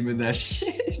invested with that shit.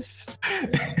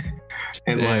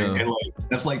 and like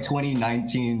that's like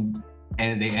 2019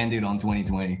 and they ended on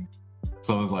 2020.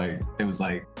 So it was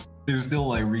still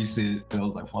like recent. And I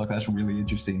was like, fuck, that's really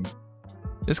interesting.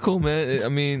 It's cool, man. I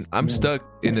mean, I'm stuck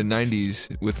in the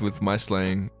 90s with my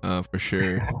slang, for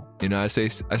sure. You know, I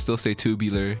still say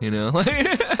tubular, you know.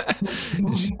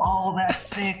 Oh, that's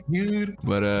sick, dude.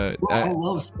 But bro, I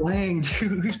love slang,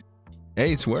 dude.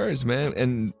 Hey, it's words, man,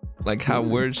 and like how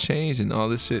words change and all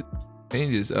this shit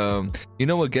changes. You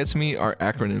know what gets me are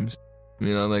acronyms.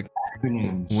 You know, like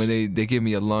acronyms. When they give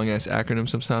me a long ass acronym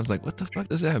sometimes, like what the fuck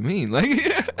does that mean? Like,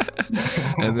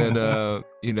 and then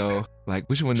you know, like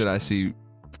which one did I see?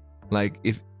 Like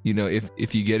if you know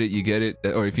if you get it, you get it,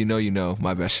 or if you know.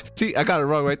 My best. See, I got it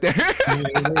wrong right there.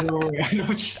 I know what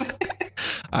you said.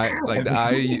 I like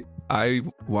the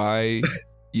I-Y.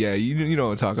 Yeah, you know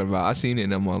what I'm talking about. I seen it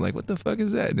and I'm all like, what the fuck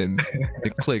is that? And then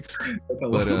it clicks.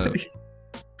 But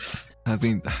I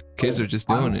think kids are just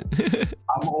doing it.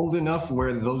 I'm old enough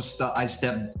where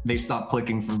they stopped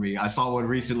clicking for me. I saw one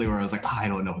recently where I was like, I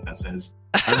don't know what that says.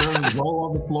 I remember roll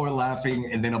on the floor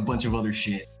laughing and then a bunch of other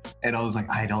shit. And I was like,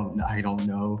 I don't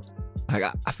know. Like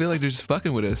I feel like they're just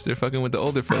fucking with us. They're fucking with the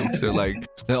older folks. They're like,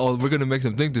 oh, we're gonna make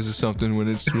them think this is something when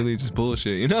it's really just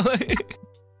bullshit, you know?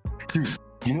 Dude,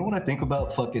 you know what I think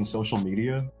about fucking social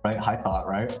media, right? High thought,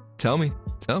 right? Tell me.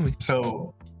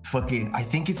 So fucking, I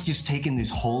think it's just taken this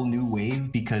whole new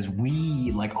wave because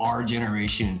we, like our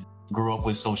generation, grew up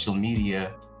with social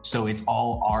media, so it's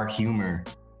all our humor,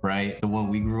 right? The one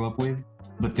we grew up with.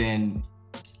 But then,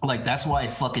 like, that's why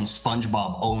fucking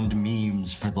SpongeBob owned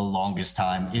memes for the longest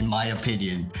time, in my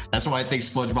opinion. That's why I think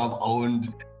SpongeBob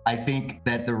owned. I think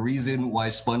that the reason why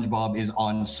SpongeBob is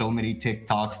on so many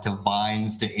TikToks to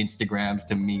Vines to Instagrams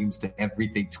to memes to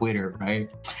everything, Twitter, right?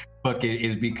 Fucking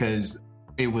is because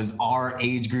it was our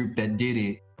age group that did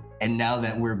it. And now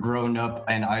that we're grown up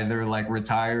and either like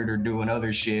retired or doing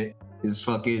other shit, is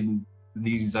fucking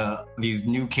these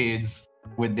new kids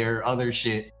with their other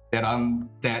shit that I'm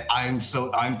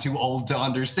too old to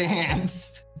understand.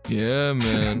 Yeah,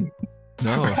 man.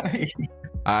 No. Right?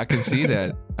 I can see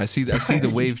that. I see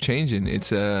the wave changing.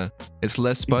 It's less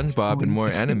SpongeBob and more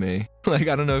anime. Like,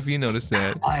 I don't know if you noticed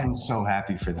that. I am so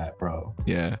happy for that, bro.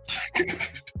 Yeah.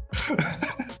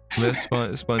 Less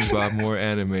SpongeBob, more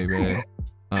anime, man.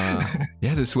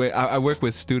 Yeah, this way. I work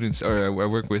with students, or I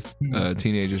work with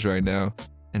teenagers right now,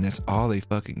 and that's all they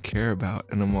fucking care about.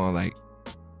 And I'm all like,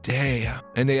 damn.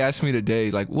 And they asked me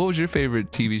today, like, what was your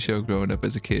favorite TV show growing up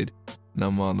as a kid? And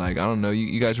I'm all like, I don't know.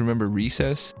 You guys remember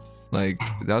Recess? Like,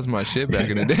 that was my shit back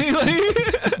in the day.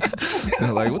 Like,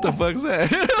 I'm like, what the fuck's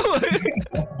that?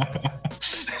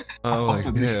 I'm like,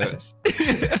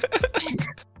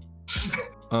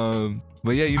 yeah.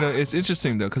 But yeah, you know, it's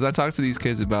interesting though, because I talk to these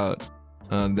kids about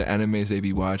the animes they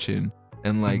be watching,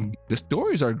 and like the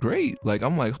stories are great. Like,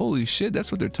 I'm like, holy shit, that's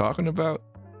what they're talking about.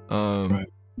 Right.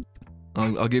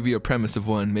 I'll give you a premise of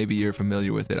one. Maybe you're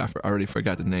familiar with it. I already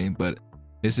forgot the name, but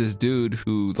it's this dude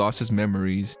who lost his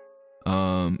memories.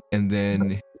 And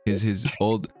then his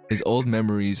old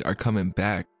memories are coming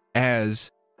back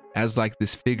as like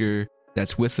this figure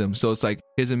that's with him. So it's like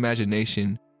his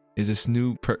imagination is this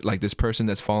new this person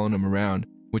that's following him around,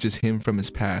 which is him from his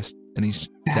past. And he's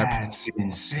that's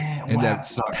insane. And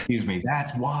excuse me,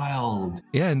 that's wild.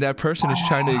 Yeah, and that person is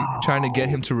trying to get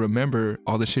him to remember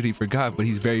all the shit he forgot, but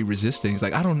he's very resisting. He's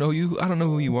like, I don't know you, I don't know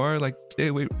who you are. Like, stay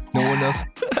away, no one else.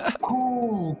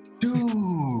 Cool,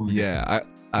 dude. Yeah,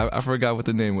 I forgot what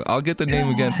the name was. I'll get the name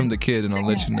again from the kid and I'll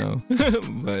let you know.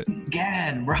 But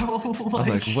again, bro. I was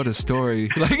like, what a story.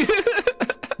 Like,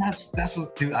 that's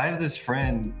what, dude. I have this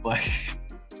friend, like,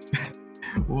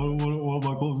 one of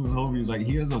my closest homies. Like,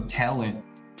 he has a talent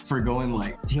for going,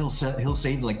 like, he'll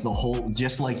say like the whole,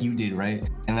 just like you did, right?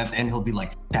 And at the end he'll be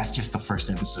like, that's just the first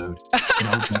episode. And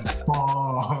I was like,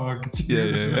 fuck,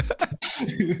 dude. Yeah.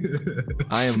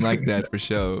 I am like that for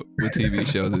sure with TV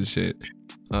shows and shit.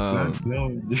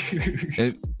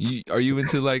 Are you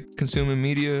into like consuming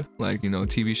media, like, you know,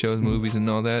 TV shows, movies, and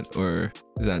all that, or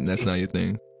that's not your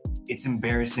thing? It's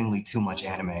embarrassingly too much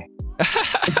anime.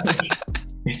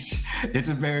 It's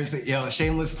embarrassing. Yo,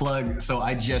 shameless plug. So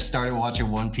I just started watching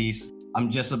One Piece. I'm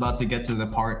just about to get to the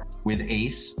part with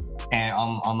Ace, and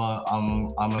I'm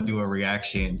gonna do a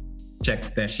reaction.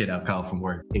 Check that shit out, Kyle, from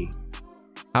work. Hey.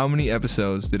 How many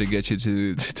episodes did it get you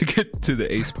to get to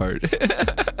the Ace part?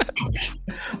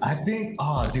 I think,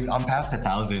 oh, dude, I'm past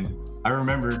 1,000. I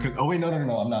remember. Oh wait, no,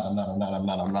 I'm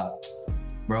not.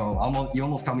 Bro, you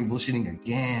almost caught me bullshitting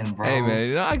again, bro. Hey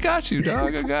man, I got you,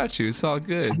 dog. I got you. It's all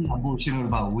good. I'm not bullshitting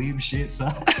about weeb shit,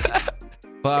 son.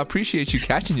 Well, I appreciate you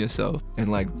catching yourself and,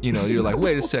 like, you know, you're like,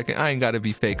 wait a second, I ain't got to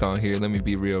be fake on here. Let me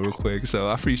be real quick. So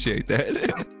I appreciate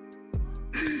that.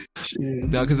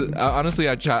 No, because honestly,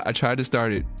 I tried to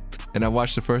start it, and I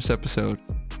watched the first episode,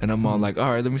 and I'm all like, all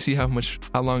right, let me see how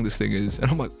long this thing is, and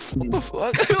I'm like, what the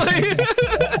fuck? Like,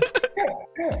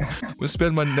 we'll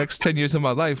spend my next 10 years of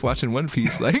my life watching One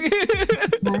Piece, like.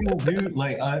 Dude,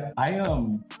 like I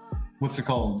what's it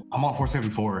called? I'm on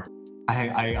 474.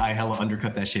 I hella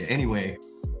undercut that shit. Anyway,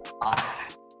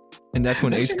 and that's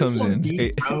when Ace comes in.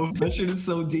 Deep, bro. That shit is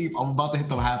so deep. I'm about to hit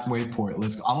the halfway point.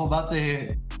 I'm about to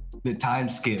hit the time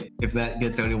skip, if that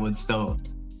gets anyone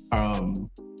stoked.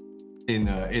 In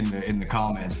the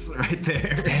comments right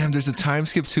there. Damn, there's a time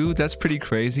skip too. That's pretty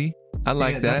crazy. I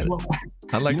like that.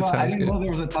 I like the time skip. I didn't know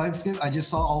there was a time skip. I just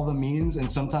saw all the memes, and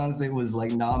sometimes it was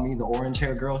like Nami, the orange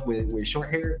hair girl with short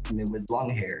hair, and then with long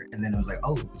hair, and then I was like,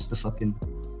 oh, it's the fucking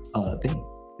thing.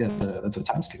 Yeah, that's a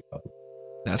time skip.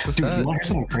 That's what's Dude, that. You want to hear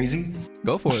something crazy?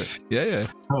 Go for it. Yeah.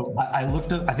 So I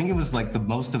looked up, I think it was like the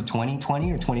most of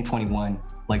 2020 or 2021,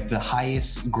 like the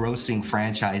highest grossing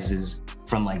franchises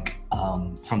from like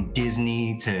from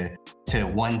Disney to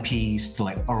One Piece to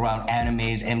like around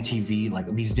animes, MTV, like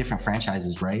these different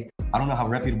franchises, right? I don't know how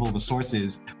reputable the source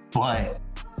is, but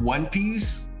One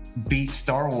Piece beat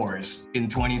Star Wars in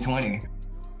 2020.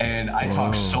 And I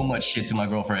talked so much shit to my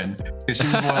girlfriend because she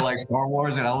was more like Star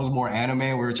Wars and I was more anime.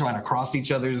 We were trying to cross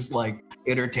each other's like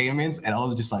entertainments, and I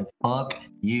was just like, "Fuck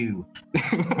you."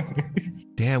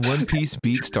 Damn, One Piece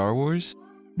beat Star Wars.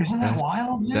 Isn't that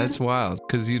wild? Dude? That's wild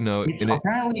because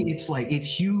apparently it's like it's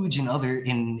huge in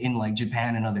like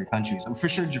Japan and other countries. I'm for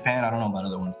sure Japan. I don't know about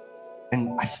other ones.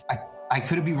 And I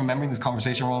could be remembering this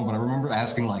conversation wrong, but I remember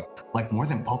asking like more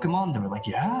than Pokemon. They were like,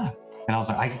 yeah. And I was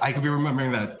like, I could be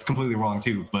remembering that completely wrong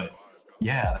too, but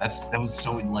yeah, that was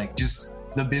so like just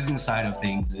the business side of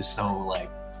things is so like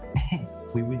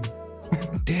we win.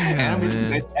 Damn, anime's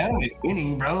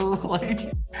winning, bro. Like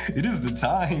it is the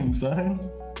time,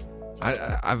 son.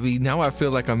 I mean, now I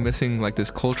feel like I'm missing like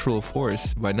this cultural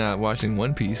force by not watching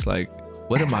One Piece. Like,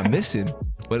 what am I missing?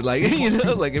 But like,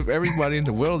 like if everybody in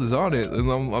the world is on it,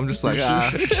 and I'm just like,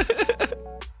 I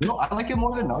like it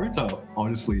more than Naruto,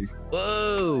 honestly.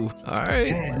 Whoa! All right.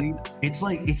 Yeah, dude.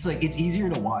 It's easier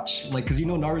to watch, like, cause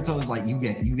Naruto is like you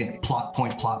get plot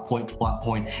point,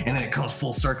 and then it comes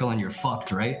full circle and you're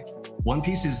fucked, right? One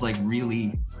Piece is like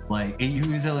really like you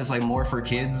can tell it's like more for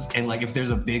kids, and like if there's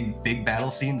a big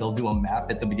battle scene, they'll do a map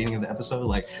at the beginning of the episode,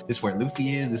 like this is where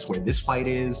Luffy is, this is where this fight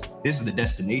is, this is the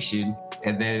destination,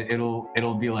 and then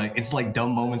it'll be like it's like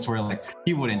dumb moments where like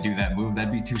he wouldn't do that move,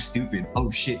 that'd be too stupid. Oh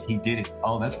shit, he did it.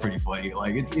 Oh, that's pretty funny.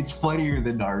 Like it's funnier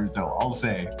than Naruto. I'll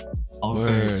say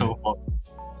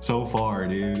so far,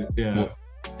 dude. Yeah. Well,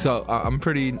 so I'm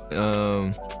pretty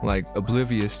like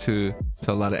oblivious to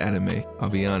a lot of anime. I'll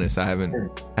be honest. I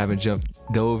haven't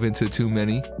dove into too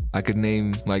many. I could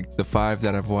name like the 5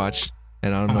 that I've watched,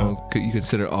 and I don't know, could you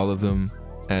consider all of them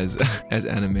as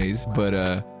animes? But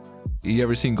you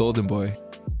ever seen Golden Boy?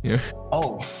 Yeah.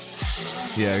 Oh.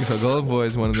 Yeah. So Golden Boy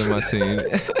is one of them I've seen.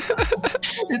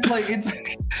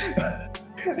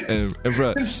 And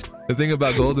bro, the thing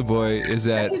about Golden Boy is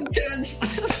that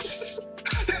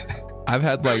I've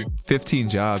had like 15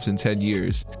 jobs in 10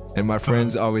 years, and my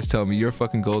friends always tell me, "You're a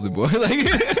fucking Golden Boy." Like,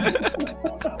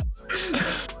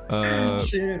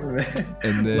 shit, man.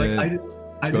 And then like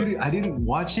I didn't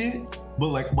watch it, but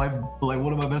like one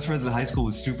of my best friends in high school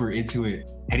was super into it,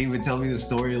 and he would tell me the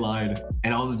storyline,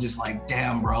 and I was just like,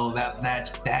 "Damn, bro,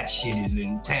 that shit is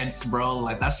intense, bro.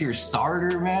 Like that's your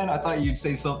starter, man. I thought you'd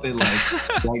say something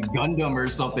like like Gundam or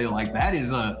something. Like that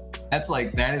is a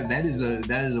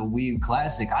weeb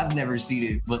classic. I've never seen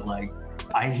it, but like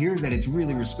I hear that it's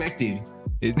really respected."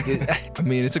 I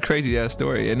mean, it's a crazy ass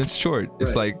story, and it's short.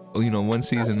 It's like one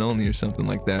season only or something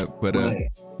like that. But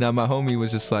now my homie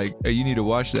was just like, "Hey, you need to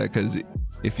watch that because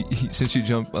since you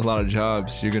jump a lot of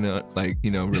jobs, you're gonna like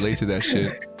relate to that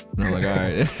shit." And I'm like, all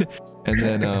right. And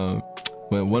then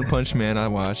when One Punch Man I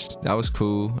watched, that was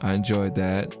cool. I enjoyed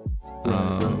that.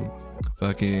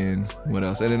 Fucking what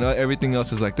else? And then everything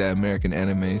else is like that American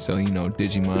anime. So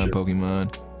Digimon,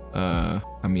 Pokemon. I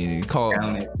mean,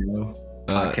 count it, bro.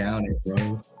 I count it,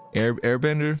 bro.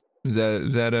 Airbender? Is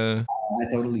that a? I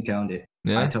totally count it.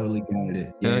 Yeah, I totally counted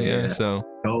it. Yeah. So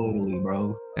totally,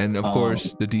 bro. And of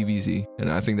course the DBZ,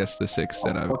 and I think that's the 6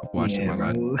 that I've watched in my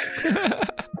life.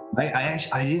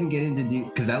 I didn't get into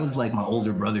because that was like my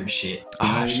older brother's shit.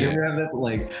 Shit. You ever have that?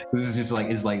 Like this is just like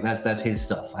it's like that's his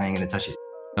stuff. I ain't gonna touch it.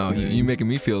 Oh, you making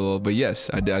me feel old, but yes,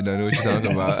 I know what you're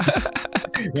talking about.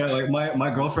 Yeah, like my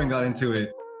girlfriend got into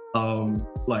it.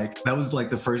 Like that was like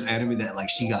the first anime that like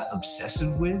she got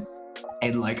obsessive with,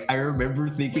 and like I remember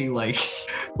thinking like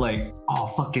oh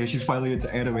fuck yeah, she's finally into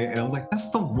anime, and I was like, that's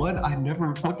the one I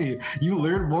never fucking. You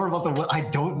learn more about the one I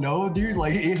don't know, dude.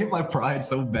 Like it hit my pride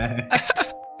so bad.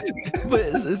 But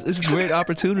it's a great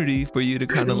opportunity for you to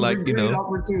kind of like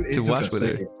to watch with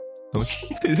her.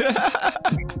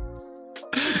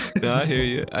 No, I hear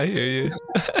you.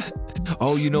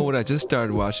 Oh, you know what I just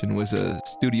started watching was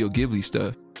Studio Ghibli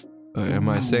stuff. Am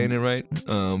I saying it right?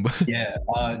 Yeah,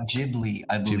 Ghibli,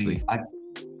 I believe.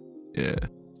 Yeah.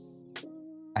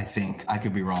 I think I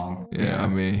could be wrong. Yeah, I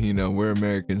mean, we're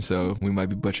American, so we might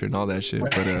be butchering all that shit.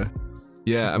 But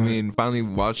yeah, I mean, finally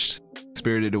watched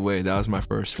Spirited Away. That was my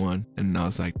first one, and I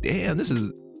was like, damn, this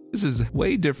is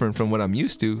way different from what I'm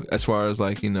used to as far as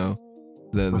like the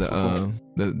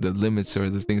limits or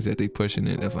the things that they push in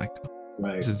it. Of like,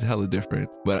 this is hella different,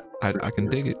 but I can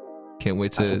dig it. Can't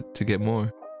wait to get more.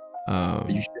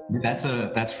 That's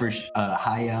for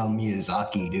Hayao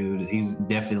Miyazaki, dude. He's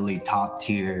definitely top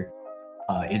tier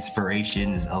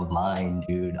inspirations of mine,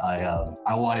 dude. I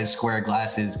wanted square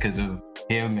glasses because of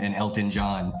him and Elton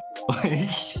John.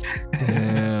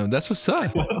 Damn, that's what's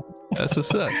up. That's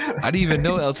what's up. I didn't even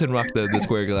know Elton rocked the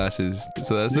square glasses.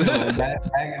 So that's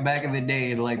back in the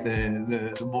day, like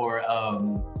the more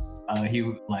he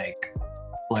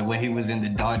Like when he was in the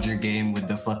Dodger game with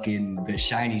the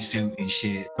shiny suit and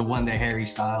shit, the one that Harry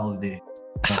Styles did.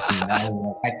 That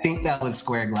was I think that was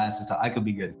square glasses. I could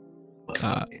be good. But,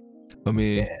 I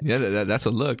mean, that's a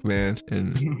look, man,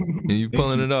 and you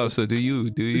pulling it off. So do you?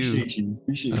 Appreciate you.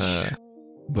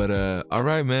 But all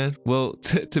right, man. Well,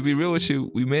 to be real with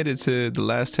you, we made it to the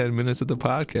last 10 minutes of the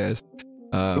podcast.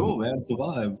 Cool, man.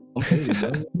 Survive. Okay,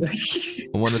 man.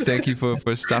 I want to thank you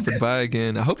for stopping by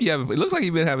again. I hope you have. It looks like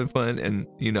you've been having fun, and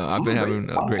I've been having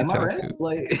a great time too.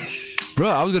 Bro,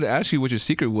 I was gonna ask you what your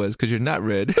secret was because you're not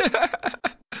red.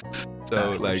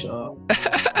 So like,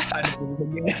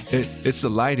 it's the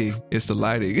lighting. It's the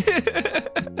lighting.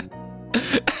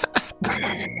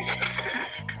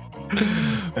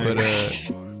 But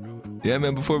yeah,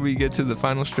 man. Before we get to the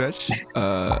final stretch,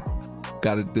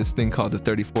 got this thing called the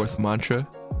 34th mantra.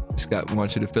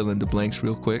 Want you to fill in the blanks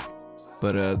real quick.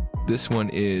 But this one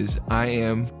is I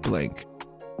am blank.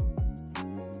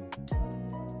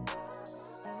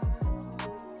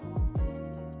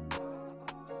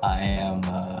 I am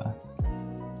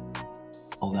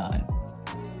hold on.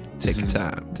 Take your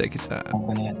time. This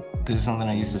is something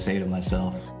I used to say to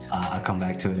myself. I come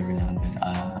back to it every now and then.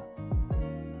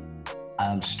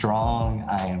 I'm strong,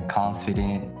 I am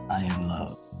confident, I am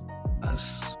loved.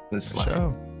 That's like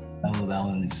sure.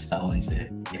 that one's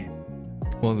it. Yeah.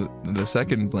 Well, the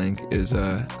second blank is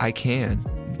I can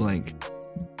blank.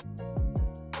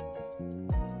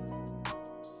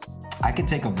 I could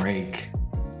take a break.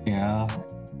 Yeah.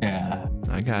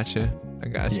 I gotcha.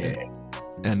 Yeah.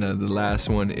 And the last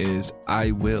one is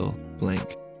I will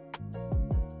blank.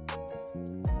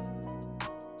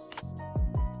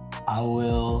 I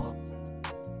will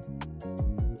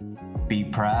be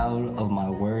proud of my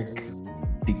work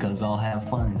because I'll have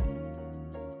fun.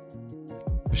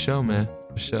 For sure, man.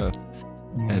 For sure.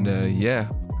 And yeah.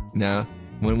 Now,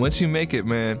 once you make it,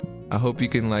 man, I hope you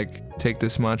can like take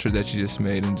this mantra that you just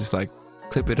made and just like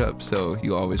clip it up so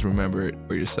you always remember it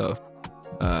for yourself.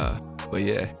 But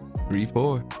yeah,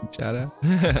 3-4. Shout out.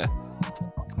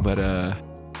 But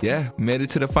yeah, made it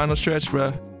to the final stretch,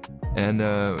 bro. And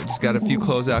just got a few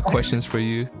closeout questions for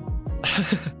you.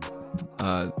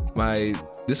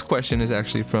 This question is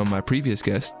actually from my previous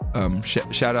guest.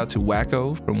 Shout out to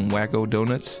Wacko from Wacko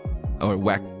Donuts, or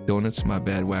Whack Donuts. My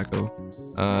bad, Wacko.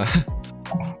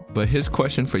 But his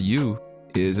question for you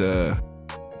is, do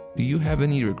you have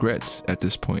any regrets at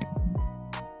this point?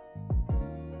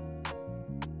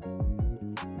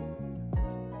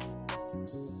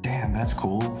 Damn, that's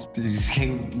cool. You just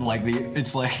came like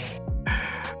it's like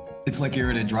you're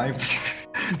in a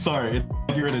drive-thru. Sorry, it's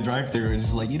like you're in a drive-thru and it's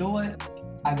just like, you know what?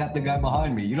 I got the guy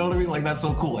behind me. You know what I mean? Like, that's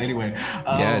so cool. Anyway.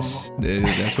 Yes,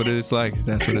 that's what it's like.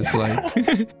 That's what it's like.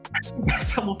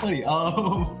 That's hella funny.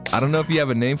 I don't know if you have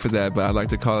a name for that, but I'd like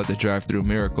to call it the drive-thru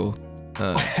miracle.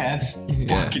 That's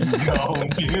fucking no,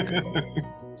 dude.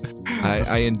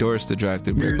 I endorse the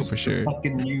drive-thru miracle for sure.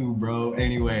 Fucking you, bro.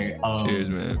 Anyway. Cheers,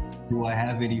 man. Do I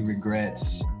have any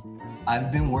regrets?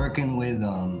 I've been working with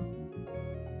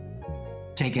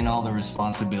taking all the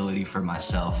responsibility for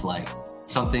myself. Like,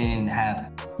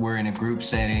 we're in a group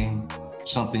setting,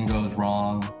 something goes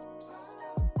wrong,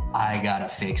 I gotta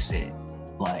fix it.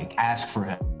 Like, ask for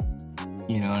help.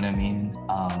 You know what I mean?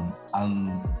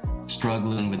 I'm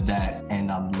struggling with that and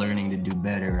I'm learning to do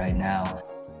better right now.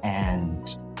 And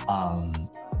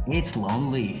it's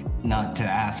lonely not to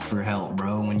ask for help,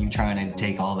 bro, when you're trying to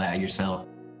take all that yourself.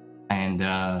 And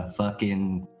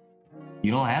fucking,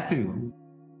 you don't have to.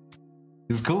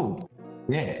 It's cool.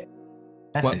 Yeah.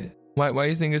 That's it. Why do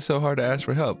you think it's so hard to ask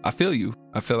for help? I feel you.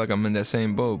 I feel like I'm in that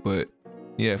same boat, but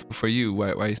yeah, for you,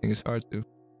 why do you think it's hard to?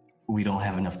 We don't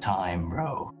have enough time,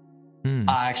 bro.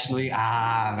 Actually,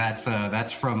 that's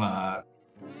from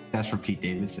Pete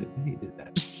Davidson. He did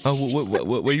that. Oh,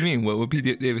 what do you mean? What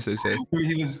Pete Davidson say?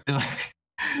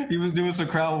 He was doing some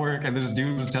crowd work, and this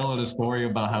dude was telling a story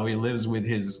about how he lives with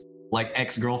his like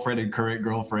ex-girlfriend and current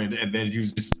girlfriend, and then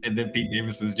Pete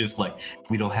Davidson's just like,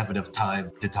 we don't have enough time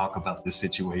to talk about this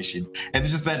situation. And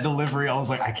just that delivery, I was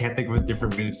like, I can't think of a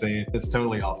different way to say it. It's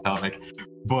totally off topic,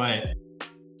 but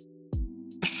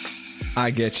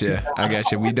I get you.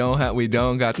 We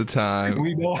don't got the time.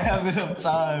 We don't have enough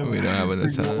time. We don't have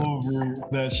enough time. Go over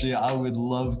that shit. I would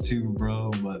love to,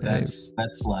 bro, but that's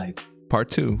like part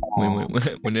 2.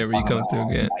 Whenever you come through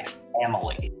again. My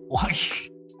family, like.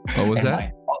 What was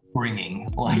that? Upbringing,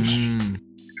 like.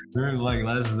 There's like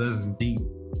that's deep.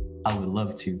 I would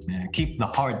love to, man. Keep the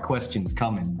hard questions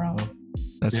coming, bro.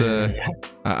 That's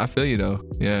I feel you though.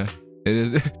 Yeah. It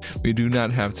is. We do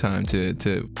not have time to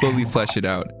fully flesh it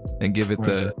out and give it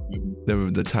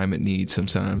the time it needs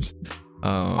sometimes.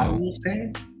 I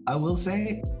will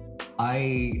say,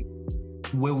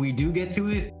 when we do get to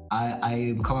it, I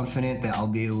am confident that I'll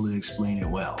be able to explain it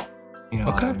well. You know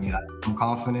what I mean? I'm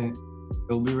confident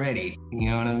it'll be ready. You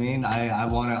know what I mean? I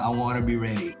wanna be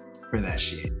ready for that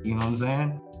shit. You know what I'm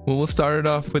saying? Well, we'll start it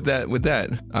off with that.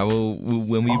 I will,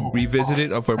 when we revisit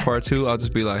it for part 2, I'll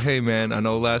just be like, hey man, I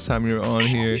know last time you were on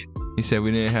here, you said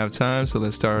we didn't have time, so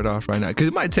let's start it off right now. Because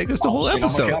it might take us the whole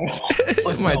episode.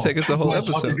 It might take us the whole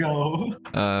episode.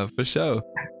 For sure.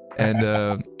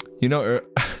 And, you know,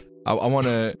 I want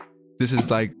to, this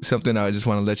is like something I just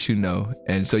want to let you know.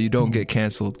 And so you don't get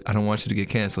canceled. I don't want you to get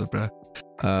canceled, bro.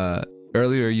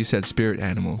 Earlier you said spirit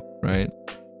animal, right?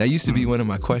 That used to be one of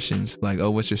my questions. Like,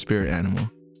 oh, what's your spirit animal?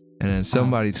 And then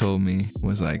somebody told me,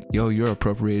 was like, yo, you're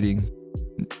appropriating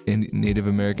in Native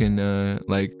American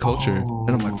like culture. And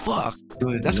I'm like, fuck,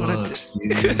 that's what I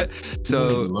did.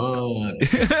 So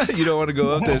you don't want to go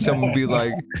up there and someone be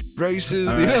like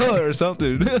racist, you know, or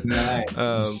something.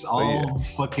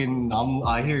 Fucking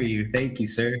I hear you. Thank you,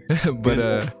 sir.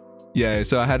 But yeah,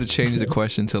 so I had to change the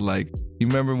question to like, you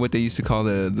remember what they used to call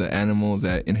the animal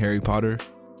that in Harry Potter,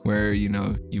 where, you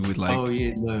know, you would like,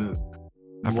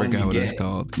 I forgot what it's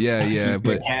called. Yeah,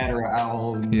 but cat or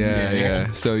owl.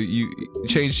 Yeah. So you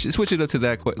switch it up to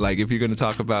that. Like, if you're gonna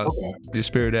talk about your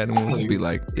spirit animals, be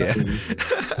like, yeah.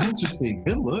 Interesting.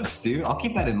 Good looks, dude. I'll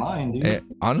keep that in mind, dude. And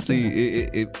honestly,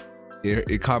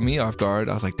 it caught me off guard.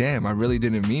 I was like, damn, I really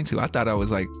didn't mean to. I thought I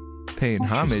was like paying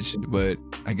homage, but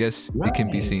I guess it can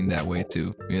be seen that way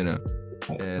too, you know.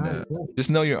 And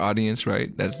just know your audience, right?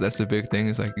 That's the big thing.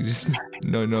 It's like you just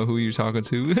know who you're talking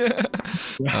to.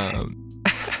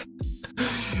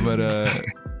 But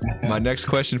my next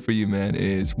question for you, man,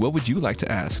 is what would you like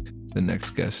to ask the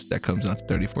next guest that comes on to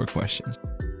 34 questions?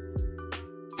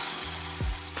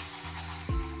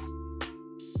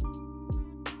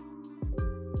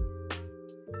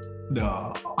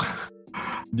 No.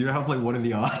 Do you know how to play What Are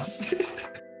the Odds?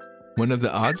 One of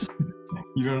the odds?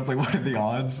 You know how to play What Are the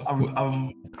Odds?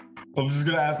 I'm just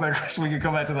gonna ask that question. We can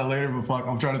come back to that later, but fuck,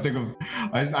 I'm trying to think of.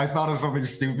 I thought of something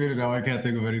stupid, and now I can't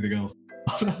think of anything else.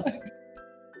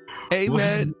 Hey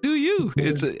man, do you?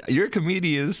 You're a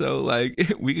comedian, so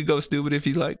like we could go stupid if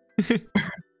you like.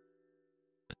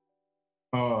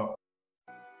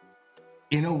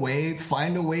 In a way,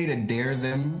 find a way to dare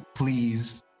them,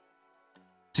 please,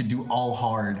 to do all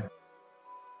hard.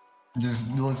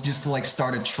 Let's just like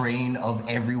start a train of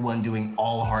everyone doing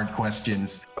all hard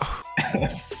questions.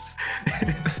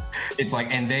 It's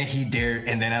like, and then he dared,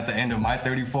 and then at the end of my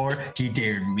 34, he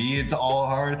dared me into all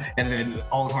hard, and then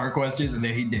all hard questions, and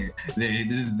then he dared. They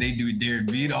dared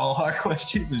me to all hard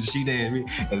questions, and she dared me,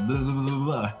 and blah blah blah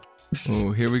blah.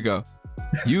 Oh, here we go.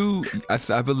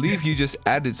 I believe you just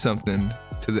added something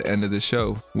to the end of the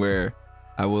show where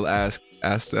I will ask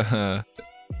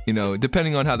you know,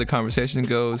 depending on how the conversation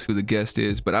goes, who the guest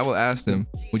is, but I will ask them,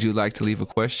 would you like to leave a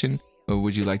question or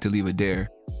would you like to leave a dare?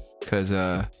 Because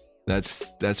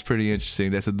that's pretty interesting.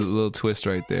 That's a little twist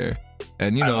right there.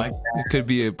 And, you know, like it could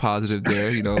be a positive dare,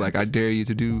 you know, like I dare you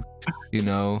to do, you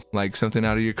know, like something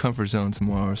out of your comfort zone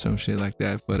tomorrow or some shit like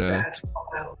that. But that's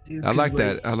wild, dude, I like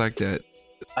that. I like that.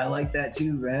 I like that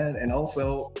too, man. And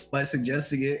also, by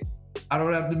suggesting it, I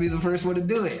don't have to be the first one to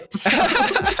do it.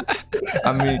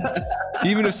 I mean,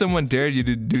 even if someone dared you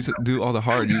to do all the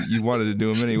hard, you wanted to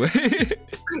do them anyway.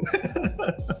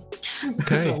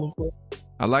 Okay,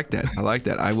 I like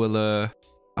that. I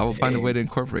will find a way to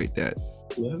incorporate that.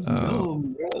 Let's go,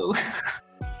 bro.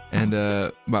 And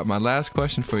my last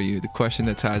question for you, the question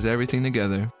that ties everything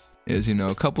together, is, you know,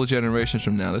 a couple generations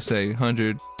from now, let's say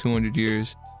 100, 200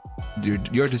 years,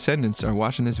 your descendants are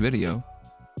watching this video.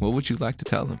 What would you like to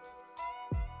tell them?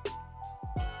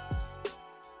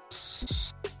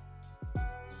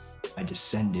 My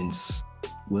descendants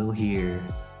will hear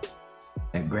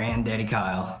that Granddaddy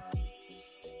Kyle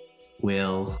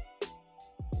will.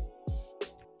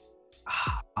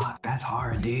 Fuck, that's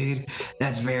hard, dude.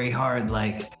 That's very hard.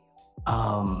 Like,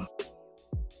 I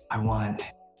want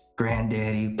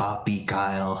Granddaddy Poppy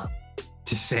Kyle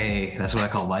to say. That's what I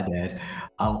call my dad.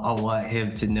 I want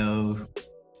him to know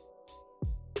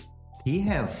he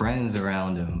have friends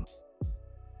around him.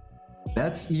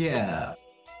 Yeah,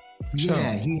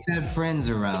 he had friends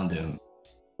around him.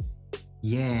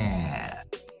 Yeah.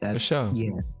 That's, for sure.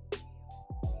 Yeah.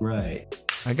 Right.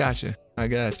 I got you. Right.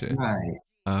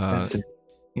 That's it.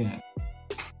 Yeah.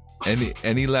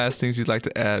 Any last things you'd like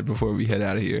to add before we head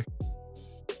out of here?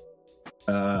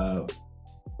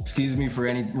 Excuse me for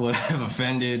anyone I've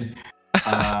offended.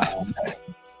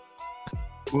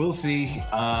 We'll see.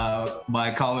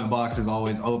 My comment box is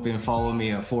always open. Follow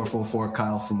me at 444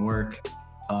 Kyle from work.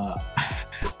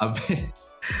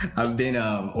 I've been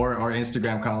or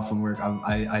Instagram Kyle from work.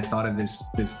 I thought of this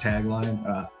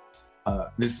tagline.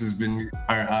 This has been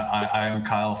I am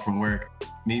Kyle from work.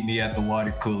 Meet me at the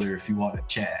water cooler if you want to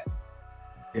chat.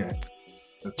 Yeah.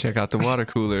 Check out the water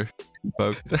cooler,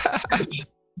 folks.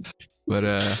 But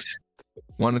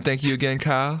want to thank you again,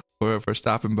 Kyle, for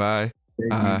stopping by.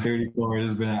 Thank you, 34.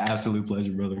 It's been an absolute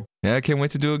pleasure, brother. Yeah, I can't wait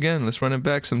to do it again. Let's run it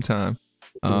back sometime.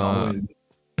 Want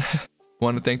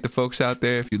to thank the folks out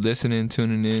there if you're listening,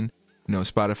 tuning in,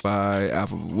 Spotify,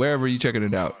 Apple, wherever you're checking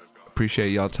it out. Appreciate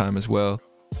y'all time as well.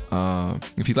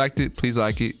 If you liked it, please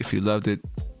like it. If you loved it,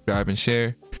 subscribe and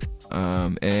share.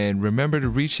 And remember to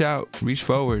reach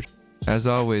forward. As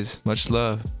always, much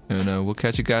love. And we'll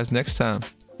catch you guys next time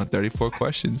on 34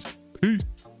 Questions. Peace.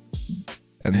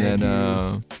 And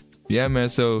then, yeah, man.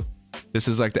 So this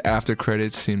is like the after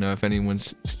credits, if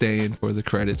anyone's staying for the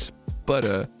credits.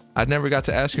 But I never got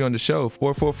to ask you on the show.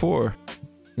 444.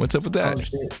 What's up with that? Oh,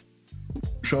 shit.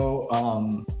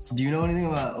 So, do you know anything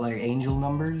about like angel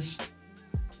numbers?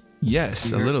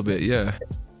 Yes, a little bit. Yeah.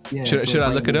 Yeah, should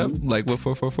I look it up? Like what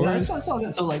 444 yeah,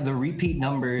 is? So like the repeat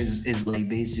numbers is like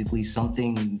basically some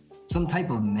type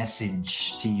of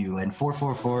message to you, and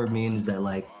 444 means that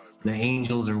like the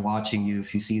angels are watching you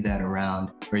if you see that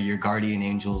around, or your guardian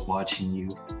angel is watching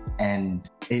you, and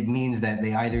it means that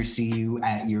they either see you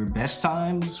at your best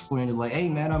times when you're like, hey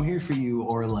man, I'm here for you,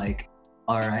 or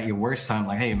at your worst time,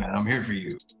 like, hey man, I'm here for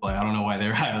you. Like I don't know why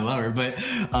they're high or lower, but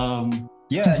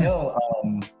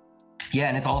yeah,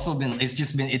 and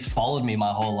it's followed me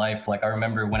my whole life. Like I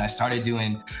remember when I started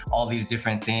doing all these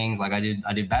different things, like I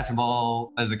did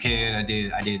basketball as a kid. I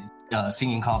did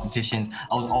singing competitions.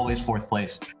 I was always fourth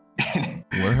place.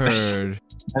 Word.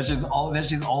 That's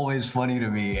just always funny to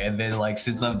me. And then like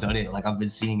since I've done it, like I've been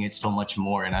seeing it so much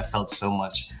more, and I felt so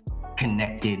much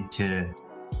connected to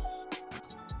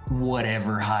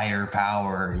whatever higher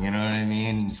power. You know what I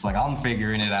mean? It's like I'm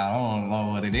figuring it out. I don't know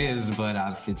what it is, but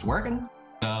it's working.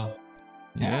 So.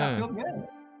 Yeah, I feel good.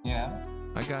 Yeah.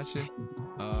 I got you.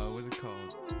 What's it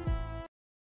called?